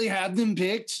 Did you really have them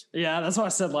picked? Yeah, that's what I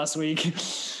said last week.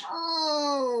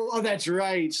 Oh, that's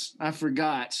right. I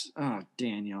forgot. Oh,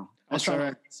 Daniel. I was trying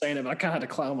to saying it, but I kind of had to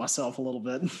clown myself a little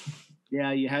bit.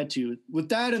 Yeah, you had to. With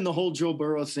that and the whole Joe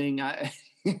Burrow thing,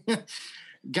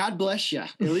 God bless you.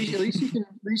 At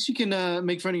least you can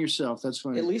make fun of yourself. That's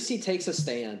funny. At least he takes a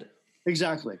stand.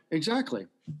 Exactly.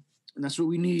 And that's what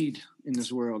we need in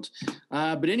this world.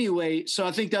 But anyway, so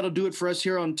I think that'll do it for us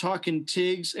here on Talking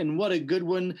Tigs. And what a good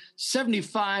one.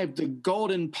 75, the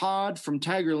Golden Pod from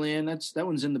Tigerland. That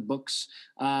one's in the books.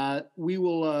 We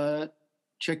will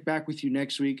check back with you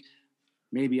next week.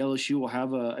 Maybe LSU will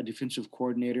have a defensive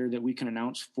coordinator that we can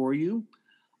announce for you.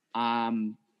 I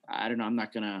don't know. I'm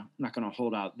not gonna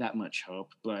hold out that much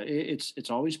hope, but it's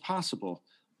always possible.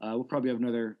 We'll probably have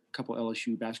another couple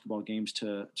LSU basketball games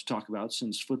to talk about,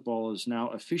 since football is now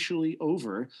officially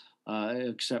over,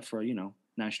 except for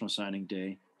National Signing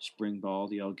Day, spring ball,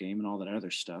 the L game, and all that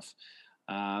other stuff.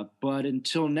 But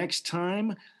until next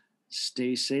time,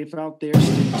 stay safe out there.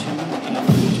 Stay tuned, and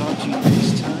we'll talk to you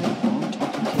next time on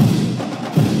Talking Tigs.